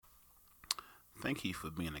Thank you for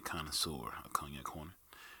being a connoisseur of Cognac Corner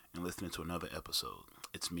and listening to another episode.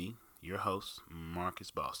 It's me, your host, Marcus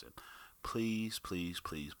Boston. Please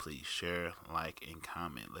share, like, and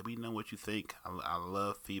comment. Let me know what you think. I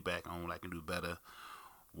love feedback on what I can do better,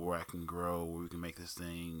 where I can grow, where we can make this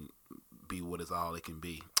thing be what is all it can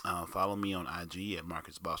be. Follow me on IG at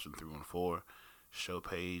Marcus Boston 314. Show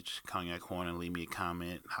page, Cognac Corner. Leave me a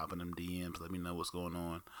comment. Hop in them DMs. Let me know what's going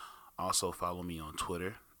on. Also follow me on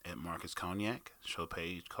Twitter at Marcus Cognac. Show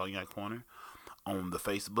page, Cognac Corner. On the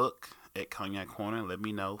Facebook at Cognac Corner. Let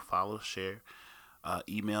me know. Follow, share.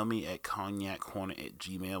 Email me at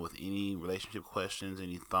cognaccorner@gmail with any relationship questions,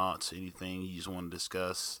 any thoughts, anything you just want to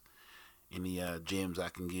discuss, any gems I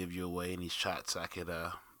can give you away, any shots I could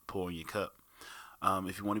pour in your cup.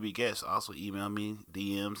 If you want to be a guest, also email me,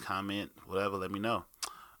 DMs, comment, whatever. Let me know.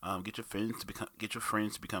 Get your friends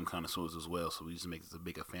to become connoisseurs as well. So we just make this a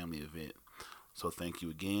bigger family event. So thank you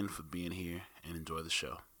again for being here and enjoy the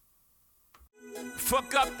show.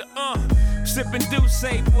 Fuck up the sippin' Douce,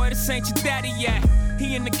 say boy, this ain't your daddy yet.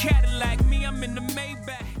 He in the Cadillac, me, I'm in the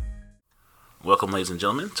Maybach. Welcome, ladies and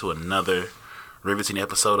gentlemen, to another riveting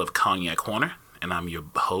episode of Cognac Corner, and I'm your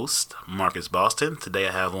host, Marcus Boston. Today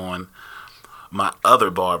I have on my other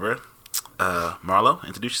barber, Marlo.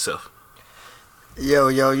 Introduce yourself. Yo.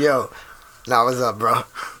 Nah, what's up, bro?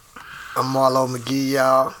 I'm Marlo McGee,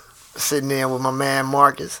 y'all. Sitting in with my man,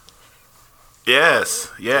 Marcus. Yes.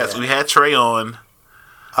 Yeah. We had Trey on.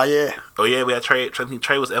 Oh, yeah? We had Trey. I think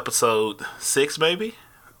Trey was episode 6, maybe?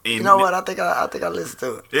 You know what? I think I listened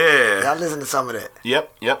to it. Yeah. I listened to some of that.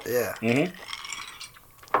 Yep. Yeah. Mm-hmm.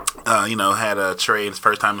 Had Trey his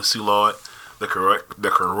first time in Soulard the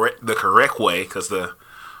correct way, because the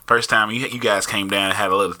first time you guys came down and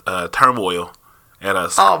had a little turmoil at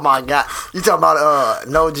us. Oh, my God. You talking about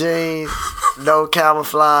no jeans, no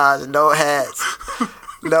camouflage, no hats.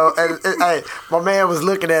 No, hey, my man was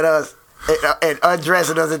looking at us and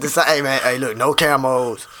undressing us at the same. Hey, man, look, no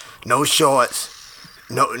camos, no shorts,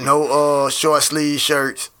 no short sleeve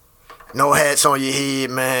shirts, no hats on your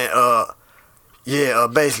head, man.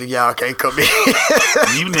 Basically, y'all can't come in.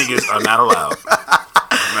 You niggas are not allowed.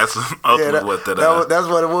 That's ultimately what that's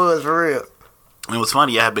what it was for real. It was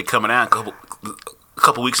funny. I had been coming out a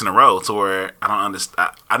couple weeks in a row to where I don't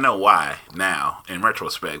understand. I know why now in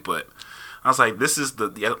retrospect, but I was like, this is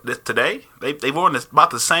today. They've worn about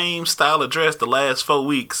the same style of dress the last 4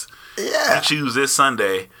 weeks. Yeah. You choose this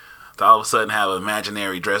Sunday to all of a sudden have an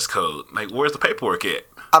imaginary dress code. Like, where's the paperwork at?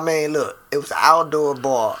 I mean, look, it was an outdoor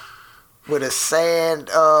bar with a sand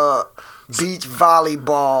beach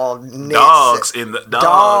volleyball nets. Dogs in the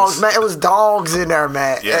dogs. Man. It was dogs in there,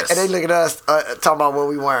 man. Yes. And they look at us talking about what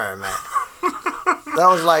we wearing, man. That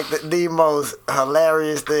was like the most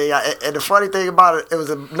hilarious thing. And the funny thing about it, it was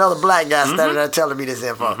another black guy standing there telling me this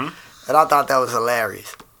info. Mm-hmm. And I thought that was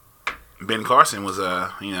hilarious. Ben Carson was,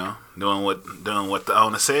 doing what the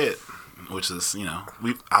owner said, which is,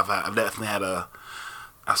 I've definitely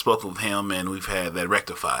I spoke with him and we've had that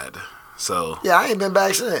rectified. So yeah, I ain't been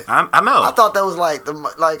back since. I know. I thought that was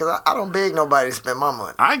cause I don't beg nobody to spend my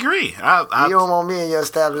money. I agree. You don't want me in your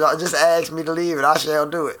establishment. Just ask me to leave it. I shall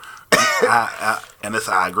do it. I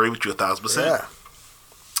agree with you 1,000%. Yeah.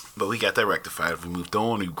 But we got that rectified. We moved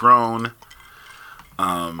on. We've grown.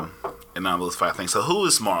 And all those 5 things. So who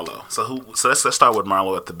is Marlo? So let's start with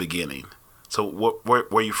Marlo at the beginning. So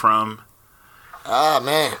where you from?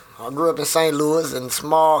 Man, I grew up in St. Louis in a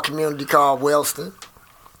small community called Wellston.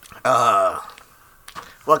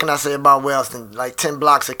 What can I say about Wellston? Like 10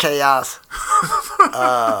 blocks of chaos.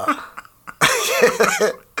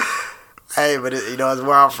 Hey, but it's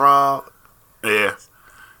where I'm from. Yeah.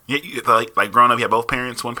 Like growing up, you had both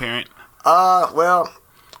parents, one parent? Well,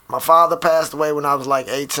 my father passed away when I was like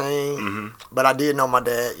 18, but I did know my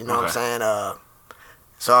dad, you know what I'm saying?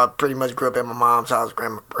 So I pretty much grew up at my mom's house,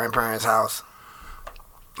 grandparents' house.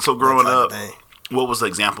 So growing up, what was the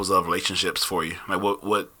examples of relationships for you? Like what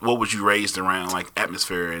was you raised around, like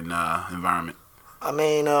atmosphere and environment? I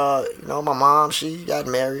mean, my mom, she got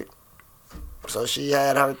married. So she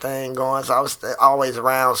had her thing going. So I was always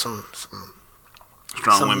around some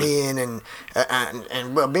strong women. Men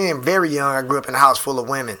and well, being very young, I grew up in a house full of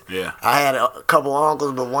women. Yeah. I had a couple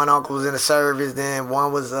uncles, but one uncle was in the service. Then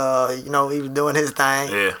one was, he was doing his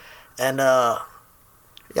thing. Yeah. And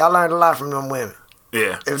y'all learned a lot from them women.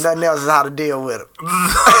 Yeah. If nothing else, is how to deal with them.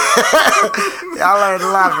 Y'all learned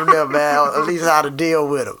a lot from them, man. At least how to deal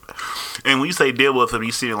with them. And when you say deal with them,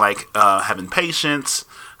 you see like having patience,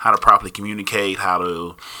 how to properly communicate, how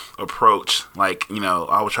to approach. Like, I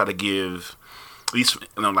always try to give, at least,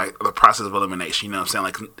 like the process of elimination. You know what I'm saying?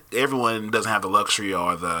 Like everyone doesn't have the luxury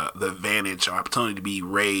or the advantage or opportunity to be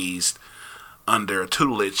raised under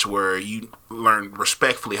tutelage where you learn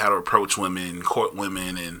respectfully how to approach women, court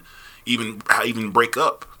women, and even break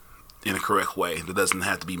up in a correct way that doesn't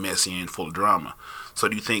have to be messy and full of drama. So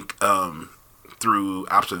do you think through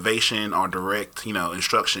observation or direct,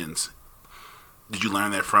 instructions, did you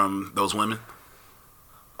learn that from those women?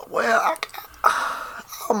 Well, I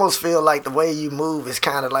almost feel like the way you move is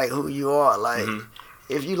kind of like who you are. Like,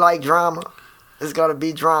 if you like drama, it's going to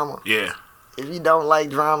be drama. Yeah. If you don't like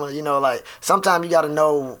drama, like, sometimes you got to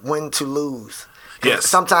know when to lose. Yes.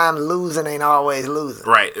 Sometimes losing ain't always losing.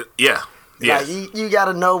 Right. Yeah. Yes. Like, you got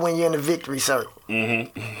to know when you're in the victory circle.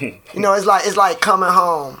 Mm-hmm. It's like coming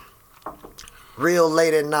home real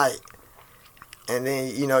late at night, and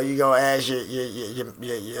then you go ask your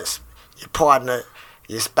partner,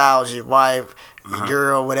 your spouse, your wife, your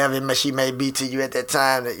girl, whatever she may be to you at that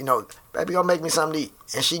time, that baby, go make me something to eat,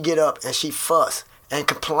 and she get up and she fuss and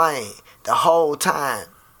complain the whole time,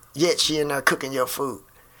 yet she in there cooking your food.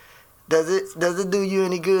 Does it do you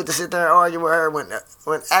any good to sit there and argue with her when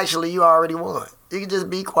actually you already won? You can just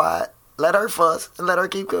be quiet, let her fuss, and let her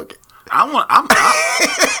keep cooking.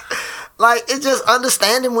 Like, it's just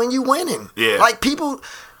understanding when you winning. Yeah. Like,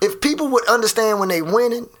 if people would understand when they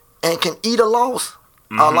winning and can eat a loss,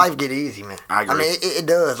 our life get easy, man. I agree. I mean, it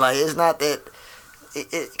does. Like, it's not that.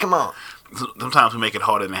 Come on. Sometimes we make it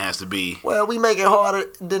harder than it has to be. Well, we make it harder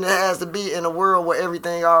than it has to be in a world where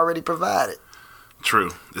everything already provided.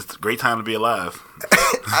 True. It's a great time to be alive.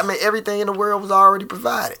 I mean, everything in the world was already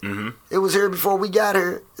provided. Mm-hmm. It was here before we got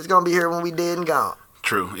here. It's gonna be here when we dead and gone.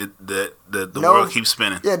 True. The world keeps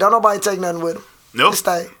spinning. Yeah, don't nobody take nothing with him. Nope. Just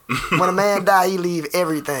stay. When a man die, he leave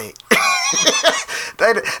everything.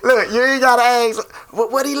 Look, you ain't gotta ask,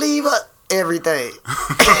 what he leave us? Everything.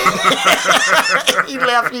 He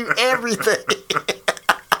left you everything.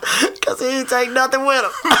 Because he ain't take nothing with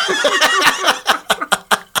him.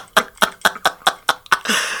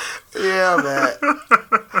 Yeah, man.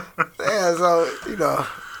 Yeah, so,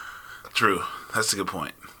 True. That's a good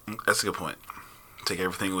point. Take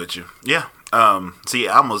everything with you. Yeah. See,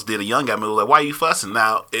 I almost did a young guy move. Like, why are you fussing?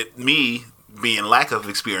 Now, me being lack of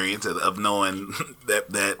experience of knowing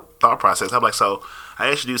that thought process, I'm like, so I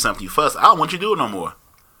asked you to do something, you fuss. I don't want you to do it no more.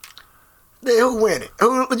 Then who win it?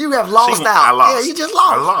 You have lost out. I lost. Yeah, you just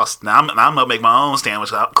lost. I lost. Now I'm gonna make my own sandwich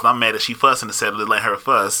because I'm mad that she fussing instead of let her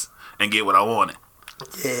fuss and get what I wanted.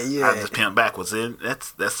 Yeah. I just pimp backwards. In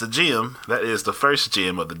that's the gem. That is the first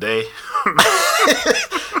gem of the day.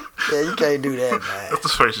 Yeah, you can't do that, man. That's the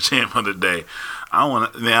first gem of the day. I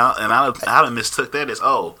want to now, and I mistook that as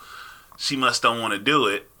she must don't want to do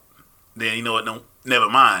it. Then you know what? No, never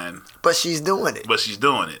mind. But she's doing it.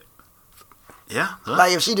 Yeah. Huh?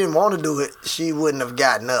 Like, if she didn't want to do it, she wouldn't have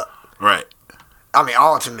gotten up. Right. I mean,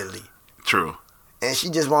 ultimately. True. And she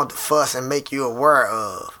just wanted to fuss and make you aware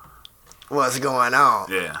of what's going on.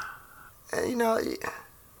 Yeah. And Damn.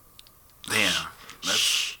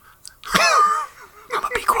 That's... I'm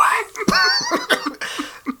gonna be quiet.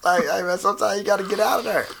 Like, hey, man, sometimes you gotta get out of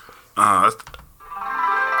there.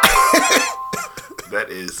 That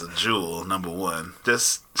is a jewel, number one.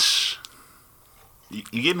 Just you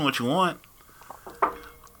getting what you want.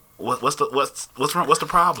 What's wrong? What's the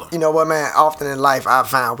problem? You know what, man? Often in life, I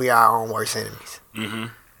find we are our own worst enemies. Mm-hmm.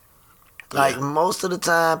 Like, most of the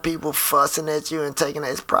time, people fussing at you and taking it.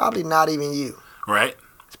 It's probably not even you. Right.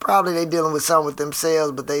 It's probably they dealing with something with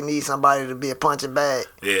themselves, but they need somebody to be a punching bag.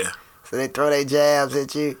 Yeah. So they throw their jabs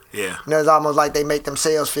at you. Yeah. It's almost like they make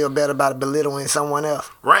themselves feel better about belittling someone else.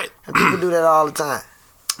 Right. And people do that all the time.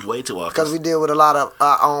 Way too often. Because we deal with a lot of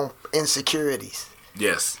our own insecurities.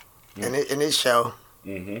 Yes. In this show.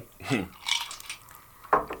 Mm-hmm.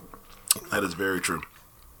 That is very true.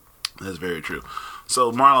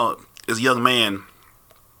 So, Marlo, as a young man,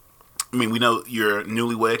 I mean, we know you're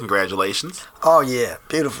newlywed. Congratulations. Oh yeah,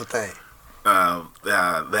 beautiful thing.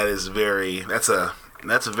 That is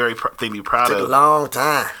that's a very thing to be proud Took of. a long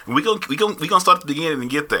time. We gonna start at the beginning and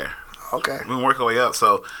get there. Okay. We're gonna work our way up.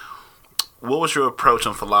 So, what was your approach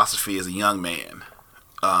on philosophy as a young man,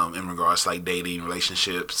 in regards to like dating,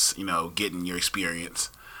 relationships, getting your experience?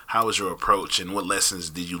 How was your approach, and what lessons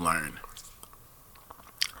did you learn?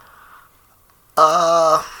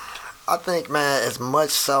 I think, man, as much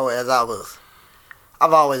so as I've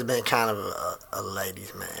always been kind of a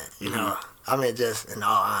ladies' man, you know. I mean, just in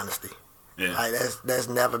all honesty. Yeah. Like, that's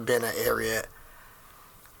never been an area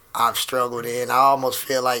I've struggled in. I almost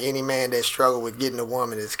feel like any man that struggled with getting a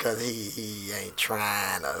woman is because he ain't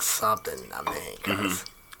trying or something. I mean, because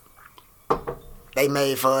they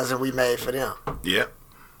made for us and we made for them. Yeah.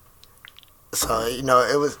 So, it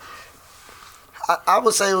was, I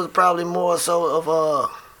would say it was probably more so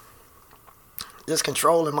of just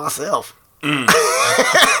controlling myself. I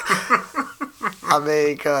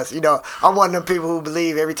mean, because, I'm one of them people who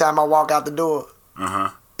believe every time I walk out the door,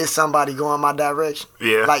 it's somebody going my direction.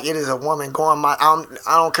 Yeah. Like, it is a woman going I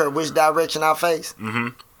don't care which direction I face. Mm-hmm.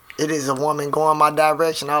 It is a woman going my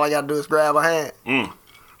direction. All I got to do is grab her hand,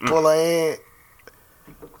 pull her in.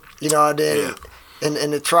 And then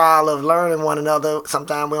in the trial of learning one another,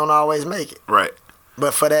 sometimes we don't always make it. Right.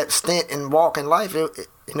 But for that stint in walking life,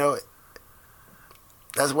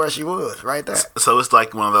 that's where she was, right there. So it's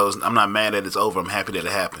like one of those, I'm not mad that it's over, I'm happy that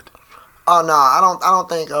it happened. Oh, no, I don't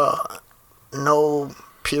think no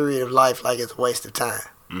period of life like it's a waste of time.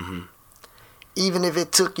 Mm-hmm. Even if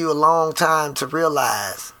it took you a long time to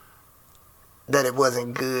realize that it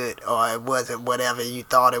wasn't good or it wasn't whatever you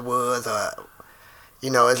thought it was, or,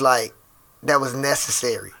 it's like that was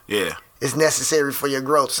necessary. Yeah. It's necessary for your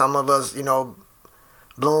growth. Some of us,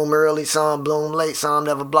 bloom early, some bloom late, some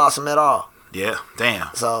never blossom at all. Yeah,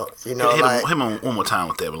 damn. So, hit him one more time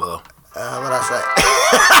with that, Marlo. What I say?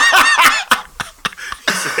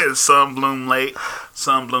 He said some bloom late,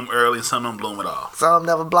 some bloom early, and some don't bloom at all. Some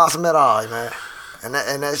never blossom at all, man. And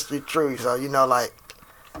that's the truth. So,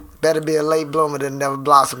 better be a late bloomer than never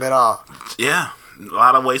blossom at all. Yeah. A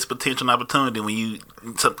lot of waste potential and opportunity when you,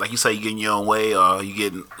 like you say, you get in your own way or you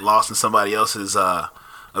get lost in somebody else's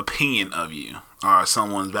opinion of you or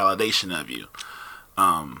someone's validation of you.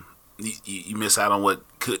 You miss out on what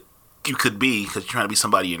you could be because you're trying to be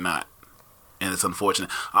somebody you're not, and it's unfortunate.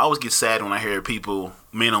 I always get sad when I hear people,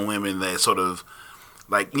 men or women, that sort of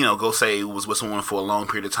go say it was with someone for a long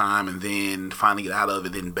period of time and then finally get out of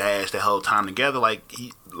it, then bash the whole time together. A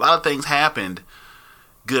lot of things happened,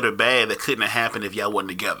 good or bad, that couldn't have happened if y'all wasn't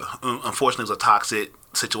together. Unfortunately, it was a toxic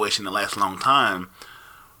situation that lasts a long time,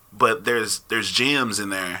 but there's gems in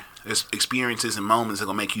there. There's experiences and moments that are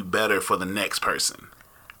gonna make you better for the next person.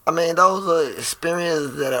 I mean, those are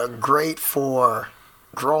experiences that are great for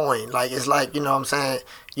growing. It's like, what I'm saying?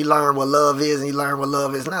 You learn what love is and you learn what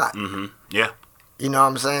love is not. Mm-hmm. Yeah. You know what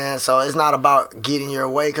I'm saying? So it's not about getting your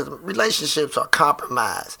way because relationships are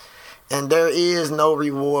compromise. And there is no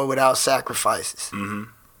reward without sacrifices. Mm-hmm.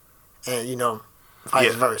 And,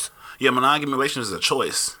 vice versa. Yeah, monogamy relationships is a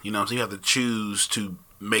choice. So you have to choose to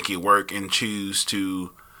make it work and choose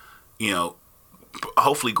to,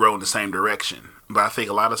 hopefully grow in the same direction. But I think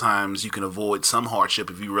a lot of times you can avoid some hardship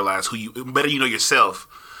if you realize better you know yourself,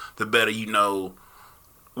 the better you know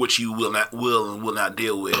what you will and will not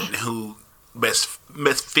deal with, and who best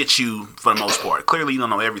fits you for the most part. Clearly, you don't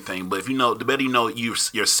know everything, but the better you know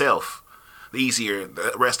yourself, the easier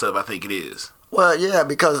the rest of I think it is. Well, yeah,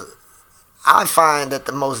 because I find that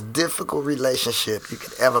the most difficult relationship you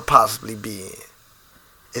could ever possibly be in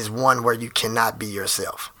is one where you cannot be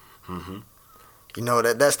yourself. Mm-hmm.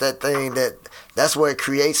 That's that thing that's where it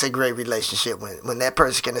creates a great relationship when that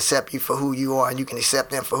person can accept you for who you are and you can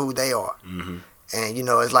accept them for who they are. Mm-hmm. And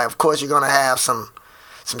it's like, of course you're gonna have some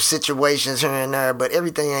situations here and there, but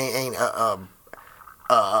everything ain't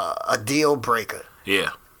a deal breaker. Yeah.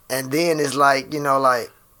 And then it's like,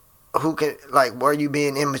 who can, were you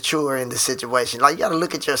being immature in the situation? You got to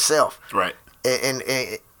look at yourself. Right. And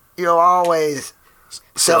always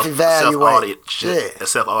self-evaluate.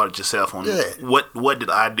 Self-audit yourself on what did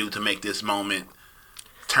I do to make this moment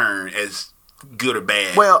turn as good or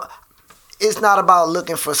bad? Well, it's not about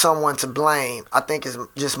looking for someone to blame. I think it's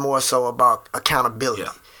just more so about accountability.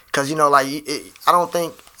 Because,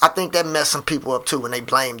 I think that messed some people up too when they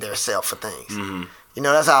blame themselves for things. Mm-hmm.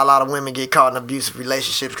 That's how a lot of women get caught in abusive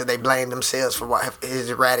relationships because they blame themselves for his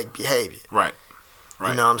erratic behavior. Right.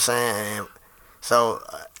 You know what I'm saying? And so,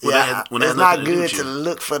 it's not good to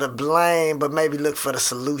look for the blame, but maybe look for the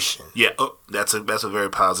solution. Yeah, that's a very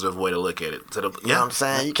positive way to look at it. You know what I'm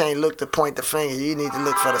saying? You can't look to point the finger. You need to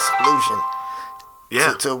look for the solution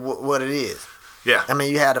to what it is. Yeah. I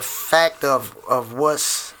mean, you had the fact of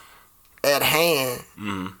what's at hand,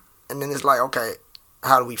 mm-hmm. and then it's like, okay,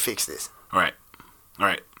 how do we fix this? Right.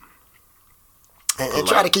 And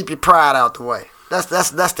try to keep your pride out the way.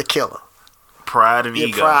 That's the killer. Pride and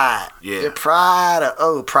ego. Your pride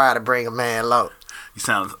to bring a man low. You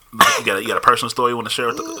sound like you got a personal story you want to share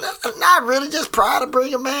with Not really, just pride to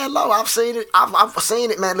bring a man low. I've seen it. I've seen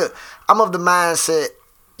it, man. Look, I'm of the mindset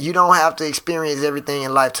you don't have to experience everything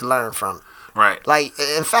in life to learn from it. Right.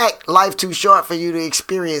 In fact, life too short for you to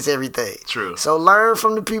experience everything. True. So learn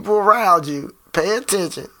from the people around you. Pay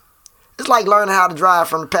attention. It's like learning how to drive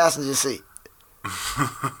from the passenger seat.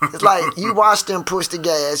 It's like you watch them push the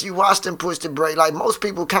gas, you watch them push the brake. Like most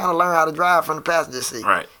people kind of learn how to drive from the passenger seat.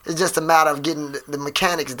 Right. It's just a matter of getting the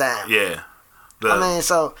mechanics down. Yeah.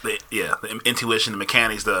 The intuition, the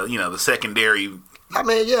mechanics, the secondary.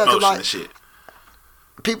 Motion and shit.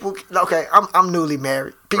 people. Okay, I'm newly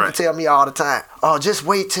married. People tell me all the time, "Oh, just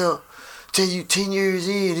wait till you 10 years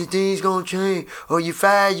in, and things gonna change, or you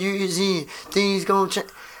 5 years in, things gonna change."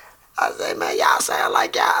 I say, man, y'all sound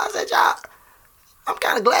like y'all. I said, y'all. I'm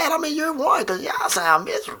kind of glad I'm in year 1 because y'all sound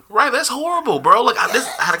miserable. Right, that's horrible, bro. Look, I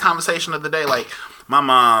had a conversation the other day. Like, my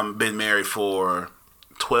mom been married for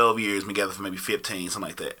 12 years, been together for maybe 15, something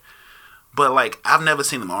like that. But, like, I've never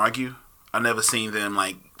seen them argue. I've never seen them,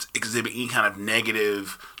 like, exhibit any kind of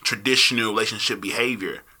negative, traditional relationship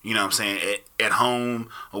behavior. You know what I'm saying? At home,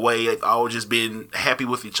 away, they've always just been happy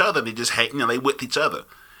with each other. They just, they with each other.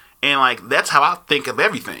 And, like, that's how I think of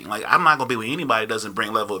everything. Like, I'm not going to be with anybody that doesn't bring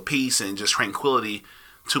a level of peace and just tranquility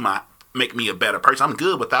to make me a better person. I'm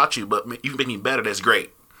good without you, but you make me better, that's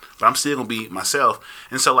great. But I'm still going to be myself.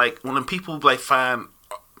 And so, like, when people, like,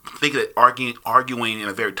 think that arguing in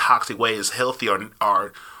a very toxic way is healthy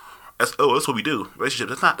or that's what we do. Relationship.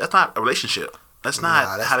 That's not a relationship. That's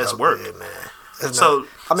not how this works. So,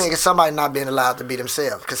 I mean, it's somebody not being allowed to be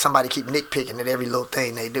themselves because somebody keep nitpicking at every little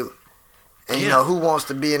thing they do. And you know, who wants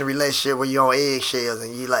to be in a relationship where you're on eggshells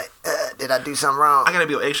and you like, did I do something wrong? I gotta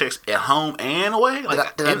be on eggshells at home and away?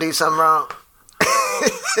 Like, did I do something wrong?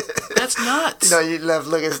 That's nuts. You know, you left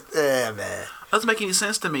looking, man. Doesn't make any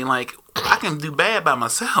sense to me. Like, I can do bad by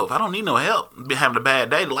myself. I don't need no help. Be having a bad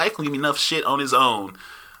day. Life can give me enough shit on its own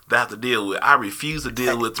that I have to deal with. I refuse to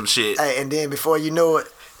deal with some shit. Hey, and then before you know it,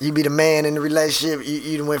 you be the man in the relationship.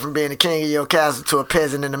 You went from being the king of your castle to a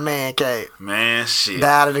peasant in the man cave. Man, shit.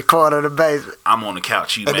 Down in the corner of the basement. I'm on the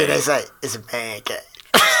couch, you and man. And then they say, it's a man cave.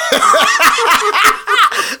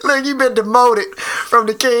 Look, you been demoted from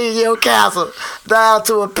the king of your castle down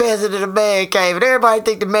to a peasant in the man cave. And everybody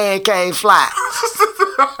think the man cave fly.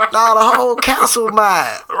 Now the whole castle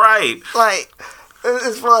mine. Right. Like,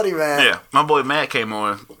 it's funny, man. Yeah. My boy Matt came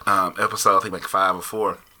on episode, I think like 5 or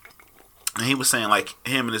 4. And he was saying, like,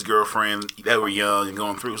 him and his girlfriend, they were young and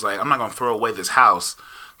going through. It was like, I'm not going to throw away this house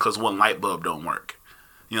because one light bulb don't work.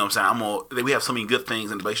 You know what I'm saying? We have so many good things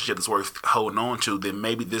in the relationship that's worth holding on to. Then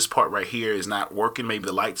maybe this part right here is not working. Maybe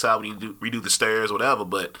the lights out when you redo the stairs or whatever.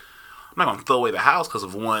 But I'm not going to throw away the house because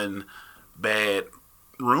of one bad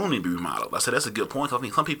room to be remodeled. I said, that's a good point. I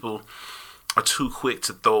think some people are too quick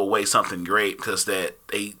to throw away something great because that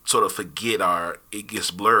they sort of forget or it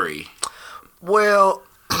gets blurry. Well,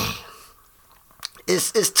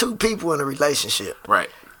 it's two people in a relationship. Right.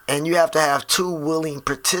 And you have to have two willing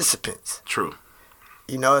participants. True.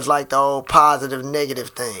 You know, it's like the old positive negative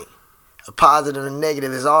thing. A positive and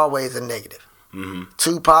negative is always a negative. Mm-hmm.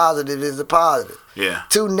 Two positives is a positive. Yeah.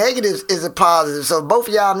 Two negatives is a positive. So both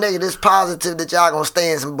of y'all negative, it's positive that y'all gonna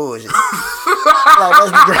stay in some bullshit. Like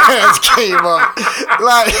that's the grand scheme of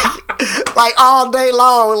it. Like all day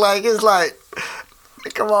long. Like it's like,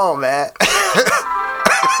 come on, man.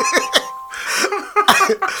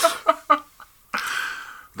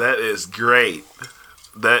 That is great.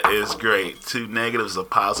 That is great. Two negatives are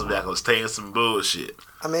positive that gonna stay in some bullshit.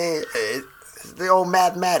 I mean, it's the old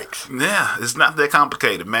mathematics. Yeah, it's not that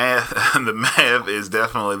complicated. Math, the math is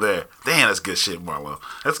definitely there. Damn, that's good shit, Marlo.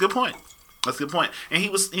 That's a good point. That's a good point. And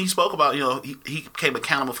he spoke about, you know, he became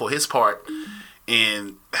accountable for his part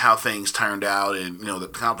in how things turned out and, you know, the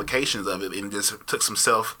complications of it, and just took some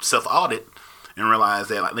self audit and realized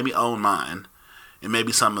that, like, let me own mine. And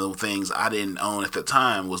maybe some of the things I didn't own at the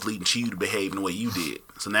time was leading to you to behave in the way you did.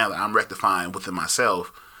 So now that I'm rectifying within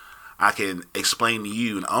myself, I can explain to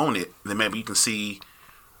you and own it. Then maybe you can see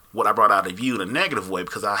what I brought out of you in a negative way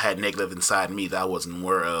because I had negative inside me that I wasn't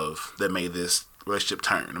aware of that made this relationship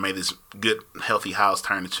turn. It made this good, healthy house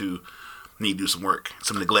turn into need to do some work.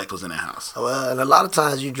 Some neglect was in that house. Well, and a lot of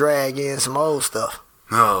times you drag in some old stuff.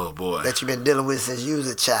 Oh, boy. That you've been dealing with since you was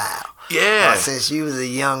a child. Yeah. Or since you was a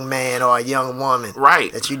young man or a young woman.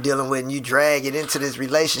 Right. That you dealing with, and you drag it into this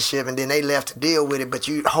relationship, and then they left to deal with it, but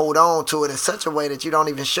you hold on to it in such a way that you don't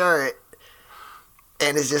even share it.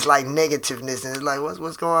 And it's just like negativeness, and it's like,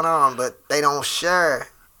 what's going on? But they don't share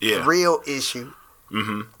the real issue,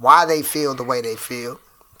 why they feel the way they feel.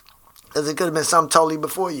 Because it could have been something totally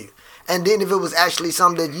before you. And then if it was actually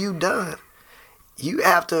something that you done, you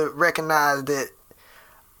have to recognize that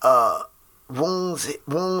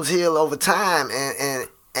wounds heal over time,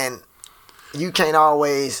 and you can't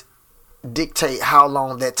always dictate how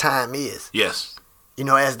long that time is. Yes. You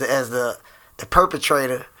know, as the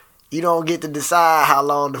perpetrator, you don't get to decide how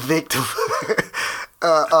long the victim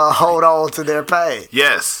hold on to their pain.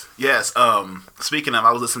 Yes. Speaking of,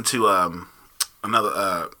 I was listening to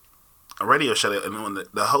another a radio show, and when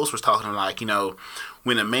the host was talking, like, you know,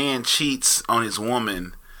 when a man cheats on his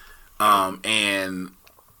woman, and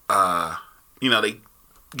you know, they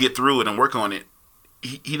get through it and work on it,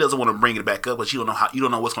 he doesn't want to bring it back up, but you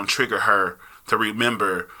don't know what's going to trigger her to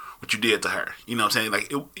remember what you did to her. You know what I'm saying?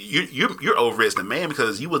 Like you're over it as the man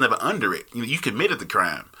because you was never under it. You committed the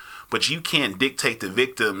crime, but you can't dictate the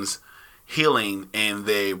victim's healing and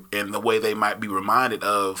the way they might be reminded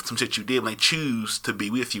of some shit you did when they choose to be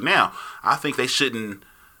with you. Now, I think they shouldn't.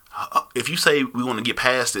 If you say we want to get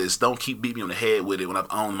past this, don't keep beating me on the head with it when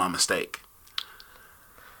I've owned my mistake.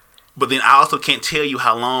 But then I also can't tell you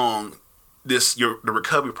how long the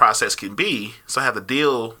recovery process can be, so I have to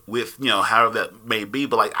deal with however that may be.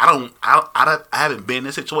 But like I haven't been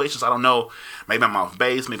in situations. So I don't know. Maybe I'm off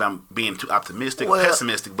base. Maybe I'm being too optimistic or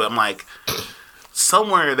pessimistic. But I'm like,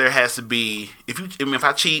 somewhere there has to be. If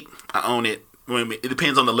I cheat, I own it. It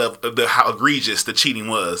depends on the level of how egregious the cheating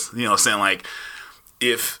was. You know what I'm saying? Like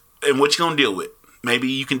and what you gonna deal with? Maybe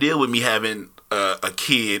you can deal with me having a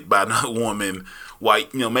kid by another woman. Why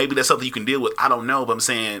maybe that's something you can deal with. I don't know, but I'm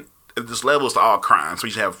saying there's levels to all crimes. So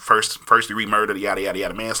you have first degree murder, yada yada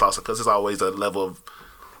yada, manslaughter, because there's always a level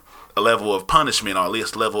of punishment, or at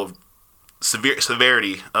least a level of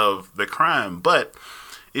severity of the crime. But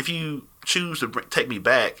if you choose to take me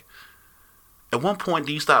back, at one point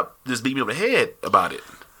do you stop just beating me over the head about it?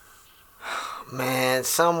 Man,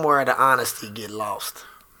 somewhere the honesty get lost.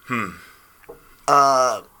 Even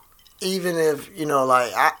if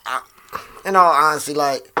like I in all honesty,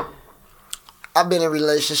 like I've been in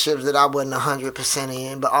relationships that I wasn't 100%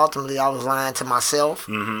 in, but ultimately I was lying to myself.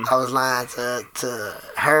 Mm-hmm. I was lying to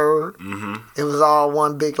her. Mm-hmm. It was all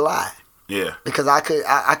one big lie. Yeah. Because I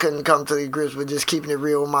couldn't come to the grips with just keeping it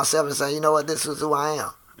real with myself and saying, you know what, this is who I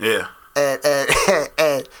am. Yeah.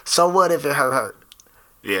 And so what if it hurt?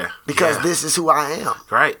 Yeah. Because this is who I am.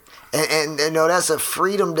 Right. And that's a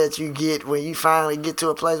freedom that you get when you finally get to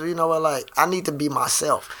a place where like I need to be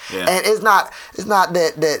myself. Yeah. And it's not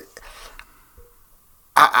that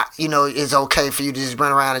I it's okay for you to just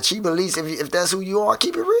run around and cheat, but at least if that's who you are,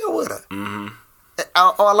 keep it real with her. Mm-hmm.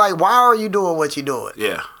 Or like, why are you doing what you're doing?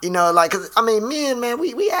 Yeah. Like, cause men, man,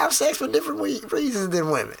 we have sex for different reasons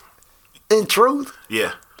than women. In truth.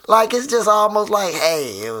 Yeah. Like, it's just almost like,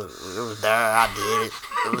 hey, it was there, I did it.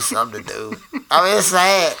 It was something to do. I mean, it's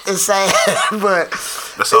sad, but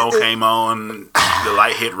the song came on, the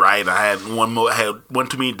light hit right. I had one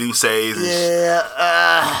too many Duces. Yeah,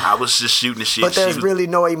 I was just shooting the shit. But there's really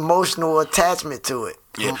no emotional attachment to it.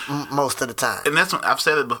 Yeah. Most of the time. And that's what I've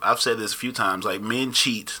said this a few times. Like, men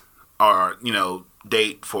cheat or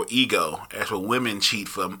date for ego, as for women cheat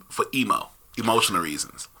for emotional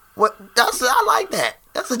reasons. What? I like that.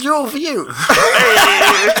 That's a jewel for you.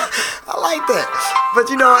 I like that.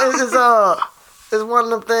 But it's one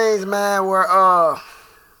of them things, man, where I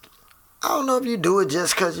don't know if you do it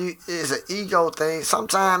just because it's an ego thing.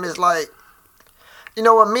 Sometimes it's like,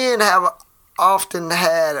 what men have often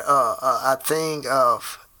had a thing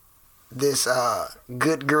of this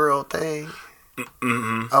good girl thing,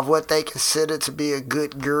 mm-hmm. of what they consider to be a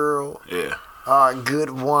good girl. Yeah. Or a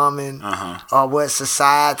good woman, or what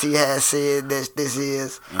society has said that this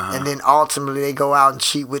is, and then ultimately they go out and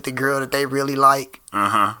cheat with the girl that they really like.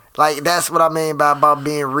 Like, that's what I mean by about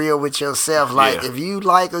being real with yourself. Like, if you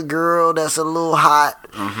like a girl that's a little hot,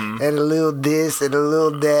 and a little this and a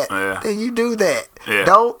little that, then you do that. Yeah.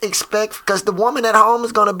 Don't expect, because the woman at home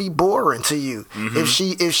is gonna be boring to you. If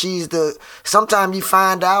she's sometimes you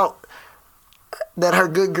find out that her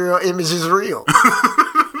good girl image is real.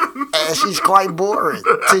 And she's quite boring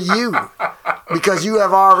to you because you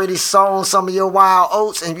have already sown some of your wild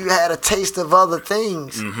oats and you had a taste of other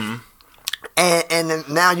things. Mm-hmm. And then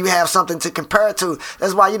now you have something to compare to.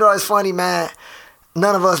 That's why, it's funny, man.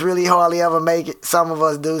 None of us really hardly ever make it. Some of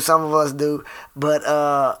us do. But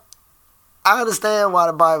I understand why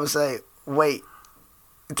the Bible say, wait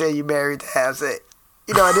until you're married to have sex.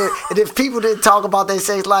 And if people didn't talk about their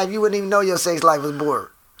sex life, you wouldn't even know your sex life was boring.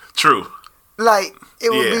 True. Like,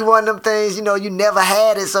 it would be one of them things, you never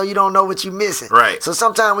had it, so you don't know what you're missing. Right. So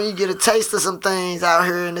sometimes when you get a taste of some things out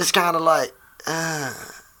here, and it's kind of like, I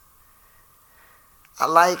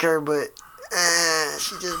like her, but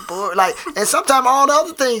she just bored. Like, and sometimes all the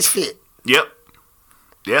other things fit. Yep.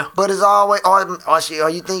 Yeah. But it's always, or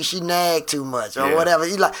you think she nagged too much, or whatever.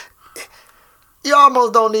 You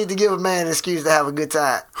almost don't need to give a man an excuse to have a good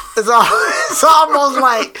time. It's almost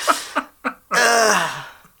like,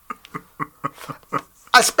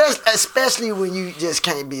 especially when you just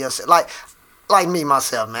can't be yourself. Like me,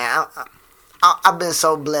 myself, man. I've been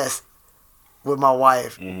so blessed with my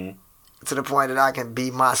wife to the point that I can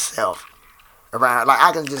be myself around. Like,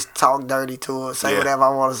 I can just talk dirty to her, say whatever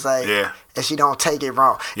I want to say, and she don't take it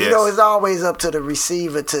wrong. Yes. It's always up to the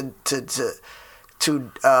receiver to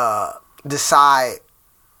decide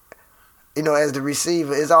as the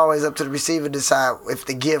receiver, it's always up to the receiver to decide if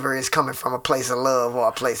the giver is coming from a place of love or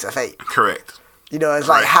a place of hate. Correct. It's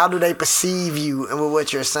like, how do they perceive you and with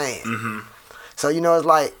what you're saying? Mm-hmm. So, it's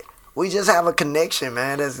like, we just have a connection,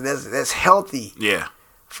 man, that's healthy. Yeah.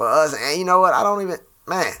 For us. And you know what? I've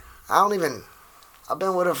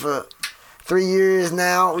been with her for 3 years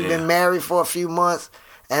now. We've been married for a few months.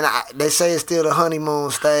 And they say it's still the honeymoon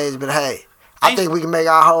stage, but hey, I think we can make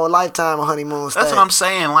our whole lifetime a honeymoon stage. That's what I'm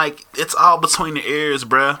saying. Like, it's all between the ears,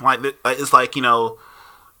 bruh. Like, it's like, because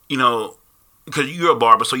you're a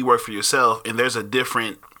barber, so you work for yourself, and there's a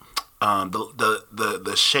different,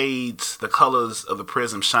 the shades, the colors of the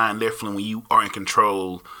prism shine differently when you are in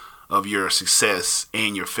control of your success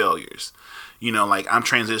and your failures. Like, I'm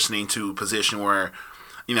transitioning to a position where,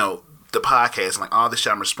 the podcast, like, all this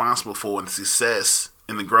shit I'm responsible for, and the success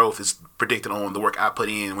and the growth is predicted on the work I put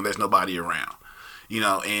in when there's nobody around.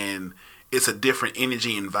 And it's a different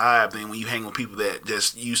energy and vibe than when you hang with people that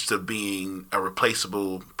just used to being a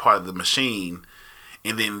replaceable part of the machine.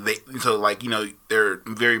 And then they're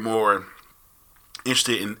very more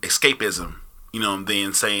interested in escapism,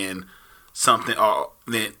 than saying something or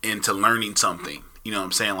then into learning something. You know what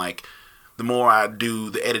I'm saying? Like, the more I do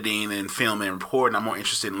the editing and film and recording, I'm more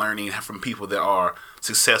interested in learning from people that are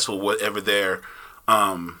successful, whatever their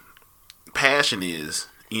passion is,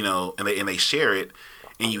 and they share it,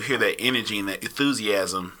 and you hear that energy and that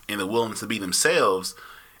enthusiasm and the willingness to be themselves,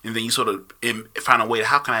 and then you sort of find a way to,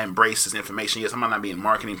 how can I embrace this information? Yes, I might not be in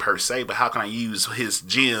marketing per se, but how can I use his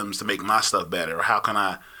gems to make my stuff better? Or how can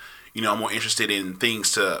I, I'm more interested in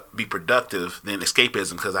things to be productive than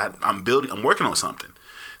escapism, because I'm working on something.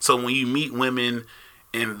 So when you meet women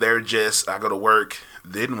and they're just, I go to work,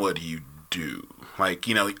 then what do you do? Like,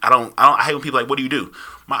 I hate when people are like, what do you do?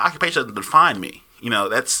 My occupation doesn't define me.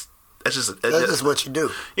 That's just what you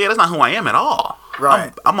do. Yeah, that's not who I am at all.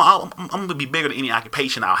 Right. I'm going to be bigger than any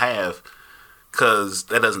occupation I'll have, because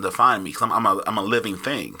that doesn't define me. Because I'm a living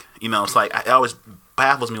thing. It's like, it always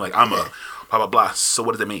baffles me, like, I'm a blah, blah, blah. So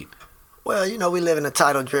what does that mean? Well, we live in a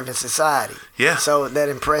title-driven society. Yeah. So that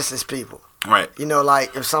impresses people. Right.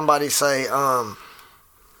 Like, if somebody say,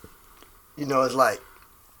 it's like,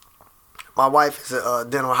 my wife is a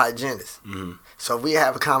dental hygienist. Mm-hmm. So if we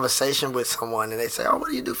have a conversation with someone and they say, oh, what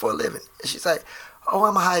do you do for a living? And she say, oh,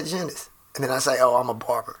 I'm a hygienist. And then I say, oh, I'm a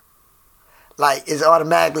barber. Like, it's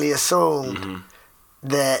automatically assumed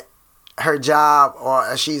that her job,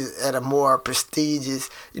 or she's at a more prestigious,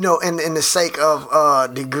 in the sake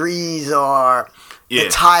of degrees or the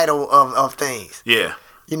title of things. Yeah.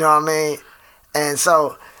 You know what I mean? And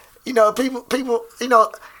so, people,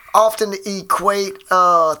 often equate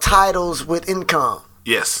titles with income.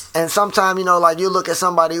 Yes. And sometimes, like, you look at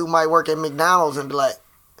somebody who might work at McDonald's and be like,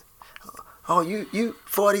 oh, you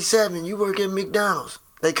 47, you work at McDonald's.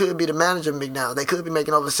 They could be the manager of McDonald's. They could be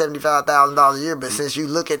making over $75,000 a year, but since you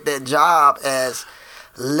look at that job as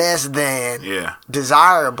less than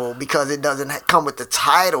desirable because it doesn't come with the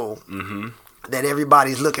title that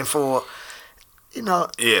everybody's looking for,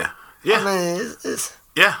 Yeah. I mean, it's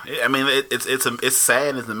yeah. I mean, it's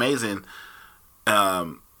sad. It's amazing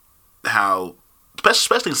how,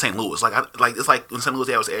 especially in St. Louis. It's like in St. Louis,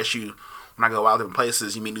 they always ask you, when I go out different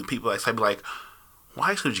places, you meet new people. Like, what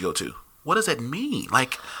high school did you go to? What does that mean?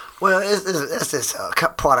 Like, well, it's just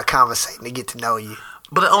part of conversating to get to know you.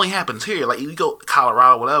 But it only happens here. Like, you go to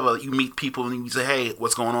Colorado, whatever, you meet people and you say, hey,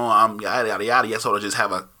 what's going on? I'm yada, yada, yada. You sort of just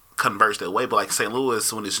have a converse that way. But like St.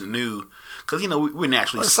 Louis, when it's new, because, we're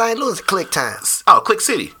naturally... Well, St. Louis is click time. Oh, click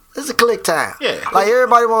city. It's a click time. Yeah. Like,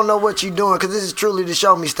 everybody want to know what you're doing, because this is truly the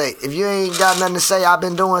show me state. If you ain't got nothing to say, I've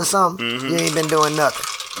been doing something, you ain't been doing nothing.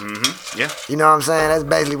 Yeah. You know what I'm saying? That's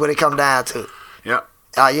basically what it come down to. Yeah.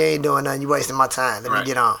 Oh, you ain't doing nothing. You wasting my time. Let me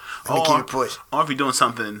get on. Let me keep it pushing. Or if you're doing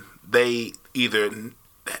something they either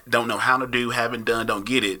don't know how to do, haven't done, don't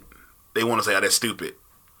get it, they want to say, oh, that's stupid.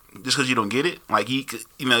 Just because you don't get it, like,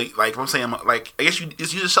 like I'm saying, like, I guess you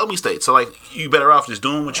just show me state. So, like, you better off just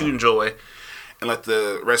doing what you enjoy and let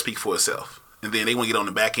the rest speak for itself. And then they want to get on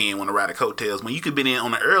the back end, want to ride the coattails. When you could be in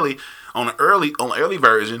on the early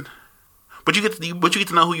version, but you get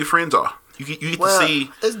to know who your friends are. You get to see.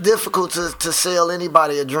 It's difficult to sell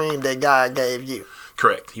anybody a dream that God gave you.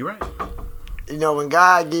 Correct. You're right. When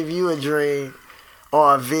God give you a dream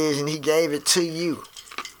or a vision, He gave it to you.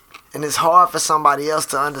 And it's hard for somebody else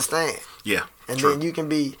to understand. Yeah. And true. then you can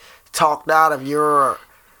be talked out of your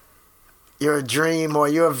dream or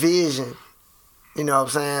your vision, you know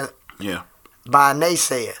what I'm saying? Yeah. By a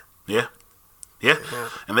naysayer. Yeah. Yeah.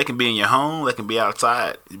 And they can be in your home, they can be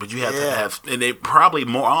outside, but you have to have, and they probably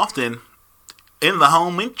more often in the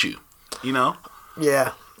home meet you,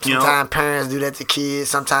 Yeah. Sometimes parents do that to kids.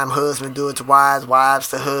 Sometimes husbands do it to wives. Wives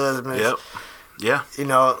to husbands. Yep. Yeah. You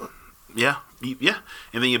know. Yeah. Yeah.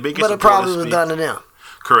 And then your biggest. But it probably was done to them.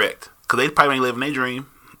 Correct. Because they probably ain't living their dream.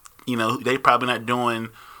 You know, they probably not doing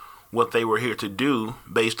what they were here to do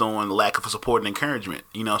based on lack of support and encouragement.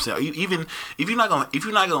 You know what I'm saying? Even if you're not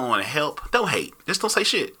gonna want to help, don't hate. Just don't say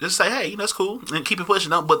shit. Just say, hey, that's cool, and keep it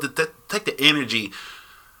pushing. But take the energy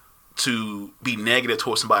to be negative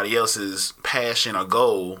towards somebody else's passion or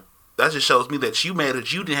goal. That just shows me that you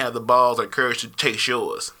didn't have the balls or courage to chase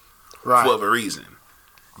yours for whatever reason.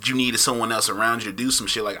 You needed someone else around you to do some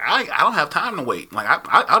shit. Like I don't have time to wait. Like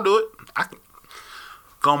I'll do it. I can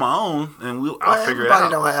go on my own, and I'll figure it out.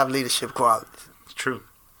 Everybody don't have leadership qualities. It's true.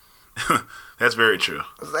 That's very true.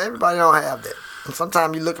 Everybody don't have that. And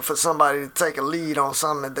sometimes you're looking for somebody to take a lead on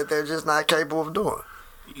something that they're just not capable of doing.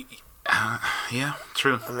 Yeah,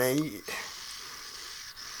 true. I mean,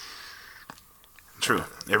 true.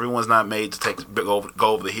 Everyone's not made to go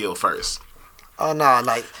over the hill first. Oh no,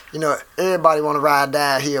 like, you know, everybody want to ride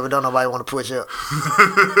down here, but don't nobody want to push up.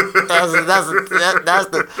 that's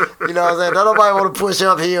the you know what I'm saying? Don't nobody want to push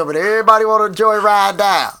up here, but everybody want to enjoy ride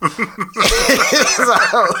down. So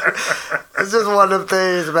it's just one of them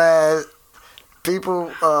things, man.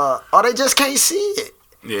 People, or they just can't see it.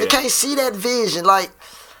 Yeah. They can't see that vision. Like,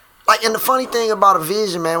 and the funny thing about a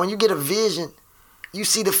vision, man, when you get a vision, you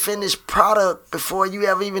see the finished product before you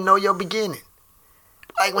ever even know your beginning.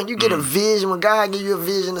 Like when you get a vision, when God give you a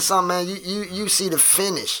vision or something, man, you see the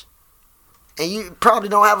finish. And you probably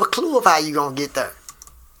don't have a clue of how you gonna get there.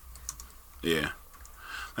 Yeah.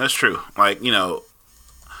 That's true. Like, you know,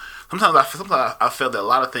 sometimes I felt that a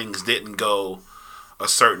lot of things didn't go a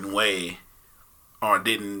certain way or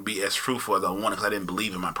didn't be as fruitful as I wanted because I didn't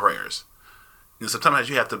believe in my prayers. You know, sometimes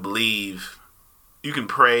you have to believe. You can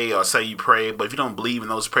pray or say you pray, but if you don't believe in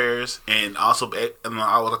those prayers, and also, I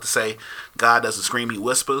always like to say, God doesn't scream, He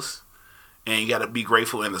whispers, and you got to be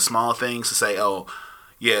grateful in the small things to say, oh,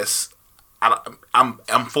 yes, I'm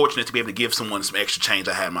fortunate to be able to give someone some extra change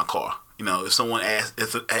I had in my car. You know, if someone is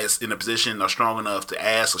in a position or strong enough to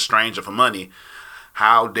ask a stranger for money,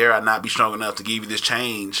 how dare I not be strong enough to give you this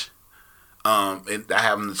change? And I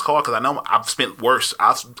have in this car because I know I've spent worse.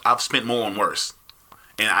 I've spent more on worse.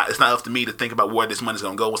 And it's not up to me to think about where this money's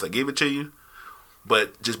going to go once I give it to you.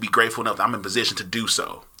 But just be grateful enough that I'm in position to do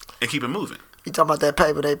so. And keep it moving. You talking about that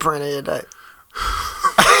paper they print every day?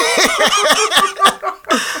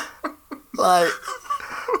 like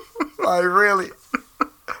really?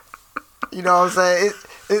 You know what I'm saying?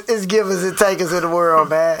 It's givers and takers in the world,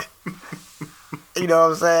 man. You know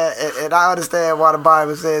what I'm saying? And I understand why the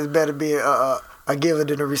Bible says it's better be a giver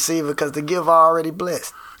than a receiver because the giver already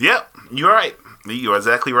blessed. Yep, you're right. You're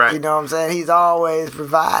exactly right. You know what I'm saying? He's always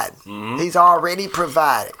providing. Mm-hmm. He's already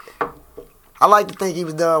provided. I like to think he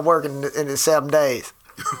was done working in the 7 days.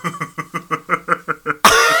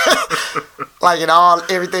 Like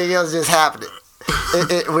everything else just happening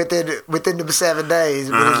within the 7 days.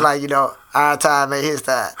 But it's like, you know, our time ain't his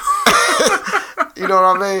time. You know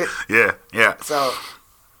what I mean? Yeah. So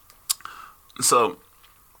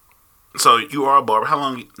you are a barber. How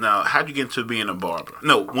long now? How'd you get into being a barber?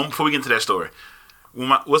 No, before we get into that story,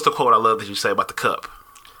 what's the quote I love that you say about the cup?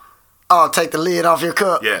 Oh, take the lid off your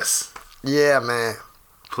cup. Yes. Yeah, man.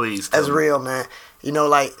 Please. That's real, man. You know,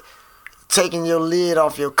 like taking your lid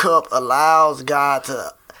off your cup allows God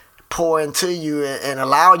to pour into you and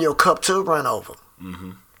allow your cup to run over.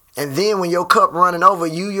 Mm-hmm. And then when your cup running over,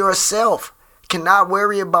 you yourself cannot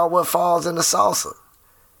worry about what falls in the saucer.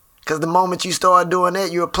 Because the moment you start doing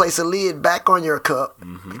that, you'll place a lid back on your cup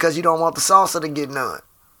because you don't want the saucer to get none.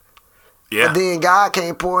 Yeah. And then God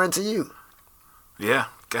can't pour into you. Yeah.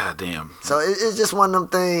 God damn. So it's just one of them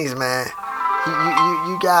things, man.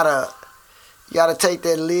 You gotta take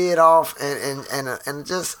that lid off and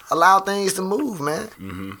just allow things to move, man.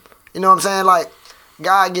 Mm-hmm. You know what I'm saying? Like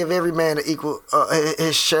God give every man an equal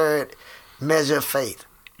his shared measure of faith.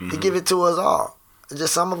 Mm-hmm. He give it to us all.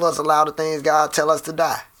 Just some of us allow the things God tell us to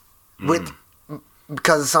die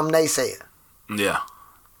because of some naysayer. Yeah.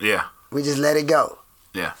 We just let it go.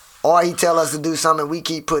 Yeah. Or He tell us to do something, we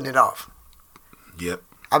keep putting it off. Yep.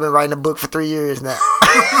 I've been writing a book for 3 years now.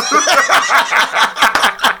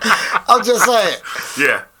 I'm just saying.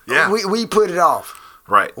 Yeah. We put it off.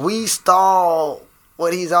 Right. We stall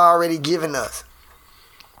what He's already given us.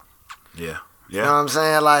 Yeah. You know what I'm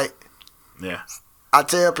saying? Like, yeah. I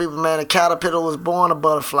tell people, man, a caterpillar was born a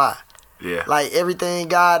butterfly. Yeah. Like everything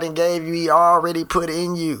God and gave you, He already put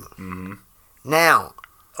in you. Mm-hmm. Now,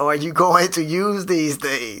 are you going to use these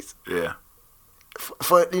things? Yeah.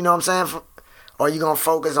 For you know what I'm saying? Or are you going to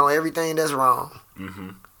focus on everything that's wrong? Mm-hmm.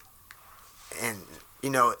 And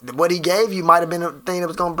what he gave you might have been the thing that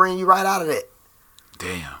was gonna bring you right out of that.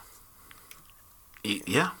 Damn.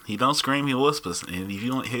 He don't scream, he whispers, and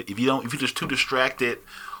if you're just too distracted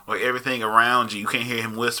or everything around you, you can't hear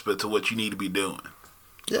him whisper to what you need to be doing.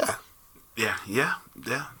 Yeah. Yeah. It's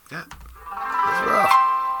rough.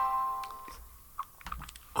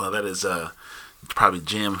 Well, that is probably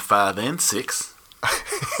Gym 5 and 6.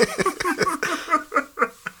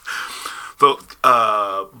 So,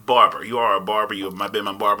 barber. You are a barber. You have been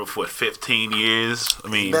my barber for 15 years. I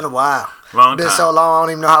mean, It's been a while. Long Been time. so long, I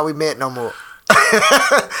don't even know how we met no more.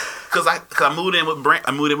 Cause I moved in with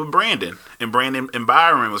Brandon, and Brandon and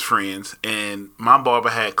Byron was friends, and my barber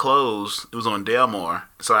had closed. It was on Delmar,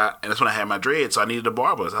 and that's when I had my dreads. So I needed a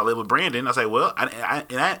barber. So I lived with Brandon. I said, well, I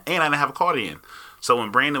didn't have a cardigan. So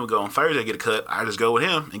when Brandon would go on Thursday get a cut, I just go with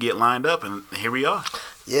him and get lined up, and here we are.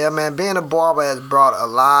 Yeah, man, being a barber has brought a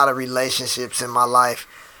lot of relationships in my life.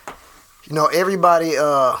 Everybody,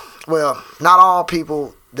 well, not all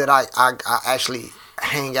people that I actually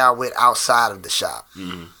hang out with outside of the shop.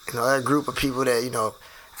 Mm-hmm. There are a group of people that,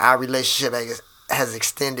 our relationship has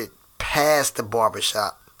extended past the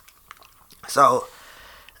barbershop. So,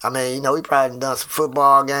 I mean, we probably done some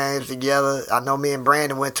football games together. I know me and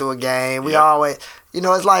Brandon went to a game. We always,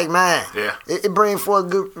 it's like, man, it brings forth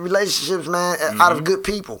good relationships, man, out of good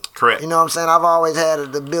people. Correct. You know what I'm saying? I've always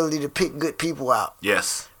had the ability to pick good people out.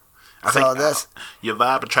 Yes. I think that's your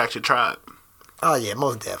vibe attracts your tribe. Oh, yeah,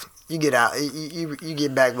 most definitely. You get out, you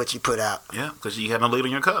get back what you put out. Yeah, because you have no lid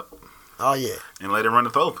on your cup. Oh, yeah. And let it run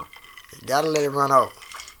over. You got to let it run over.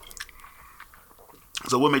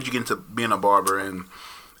 So what made you get into being a barber, and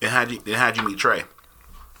how'd you meet Trey?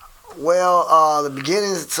 Well, the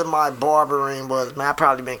beginnings to my barbering was, man, I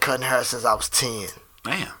probably been cutting hair since I was 10.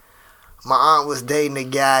 Man. My aunt was dating a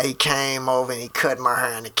guy. He came over and he cut my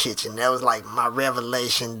hair in the kitchen. That was like my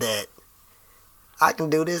revelation that I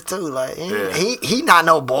can do this too. Like he not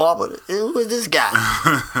no barber. It was this guy.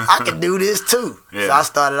 I can do this too. Yeah. So I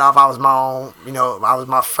started off. I was my own. I was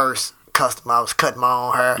my first customer. I was cutting my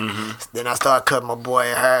own hair. Mm-hmm. Then I started cutting my boy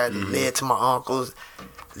hair. Mm-hmm. Led to my uncles.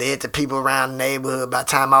 Led to people around the neighborhood. By the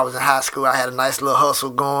time I was in high school, I had a nice little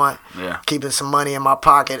hustle going. Yeah. Keeping some money in my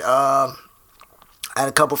pocket. I had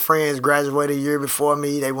a couple friends graduated a year before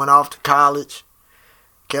me. They went off to college.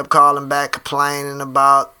 Kept calling back, complaining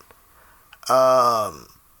about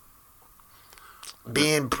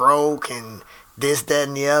being broke and this, that,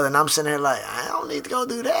 and the other. And I'm sitting there like, I don't need to go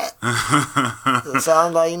do that. So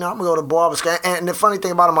I'm like, I'm going to go to barber school. And the funny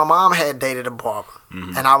thing about it, my mom had dated a barber.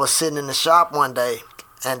 Mm-hmm. And I was sitting in the shop one day,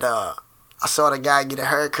 and I saw the guy get a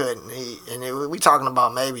haircut. And we talking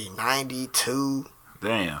about maybe 92.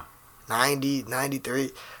 Damn. 90,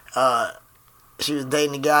 93. She was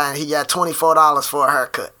dating a guy, and he got $24 for a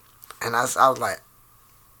haircut. And I was like,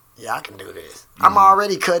 yeah, I can do this. Mm-hmm. I'm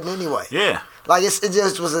already cutting anyway. Yeah. Like, it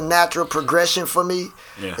just was a natural progression for me.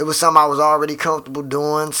 Yeah. It was something I was already comfortable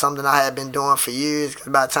doing, something I had been doing for years. Cause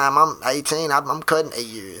by the time I'm 18, I'm cutting 8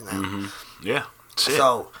 years now. Mm-hmm. Yeah. Shit.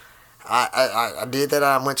 So, I did that.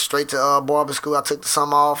 I went straight to barber school. I took the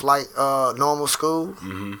summer off like normal school.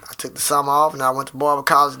 Mm-hmm. I took the summer off, and I went to barber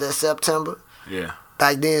college that September. Yeah.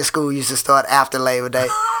 Back then, school used to start after Labor Day.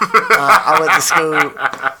 I went to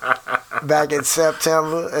school back in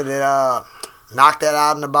September, and then knocked that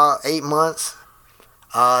out in about 8 months.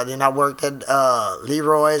 Then I worked at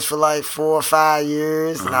Leroy's for like 4 or 5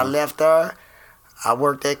 years, and I left there. I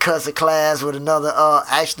worked at Cussing Class with another,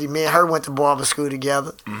 actually me and her went to barber school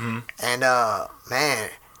together. Mm-hmm. And, man,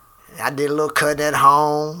 I did a little cutting at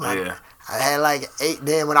home. Yeah. I had like 8,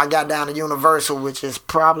 then when I got down to Universal, which is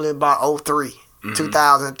probably about 03,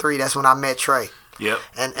 2003, that's when I met Trey. Yep.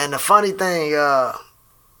 And the funny thing,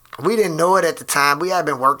 we didn't know it at the time. We had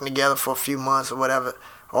been working together for a few months or whatever,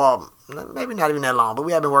 or maybe not even that long, but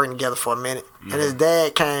we had been working together for a minute. Mm-hmm. And his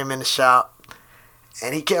dad came in the shop,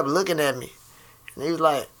 and he kept looking at me. And he was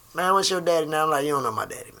like, man, what's your daddy now? I'm like, you don't know my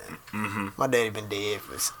daddy, man. Mm-hmm. My daddy been dead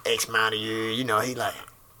for X amount of years. He like,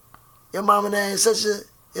 your mama name such a,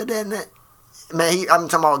 your dad that. Man, I'm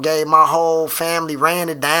talking about gave my whole family, ran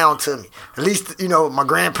it down to me. At least, my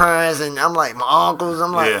grandparents, and I'm like, my uncles.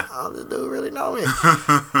 I'm like, oh, this dude really know me.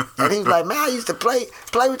 And he was like, man, I used to play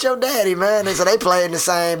with your daddy, man. And so they played in the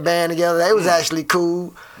same band together. They was actually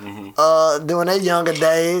cool during their younger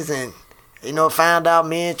days. And, found out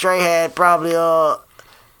me and Trey had probably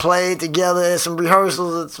played together at some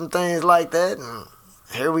rehearsals and some things like that. And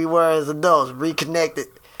here we were as adults, reconnected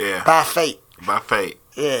by fate. By fate.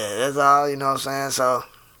 Yeah, that's all, you know what I'm saying? So,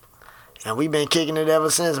 and we've been kicking it ever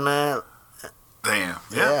since, man. Damn.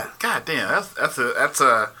 Yeah. God damn. That's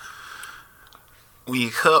a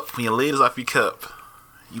when your lid is off your cup,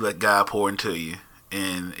 you let God pour into you.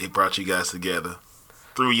 and it brought you guys together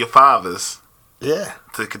through your fathers. Yeah.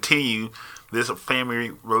 To continue this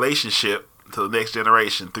family relationship to the next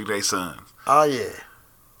generation through their sons. Oh yeah.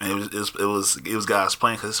 And it was God's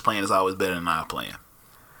plan, because His plan is always better than our plan.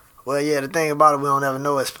 Well, yeah. The thing about it, we don't ever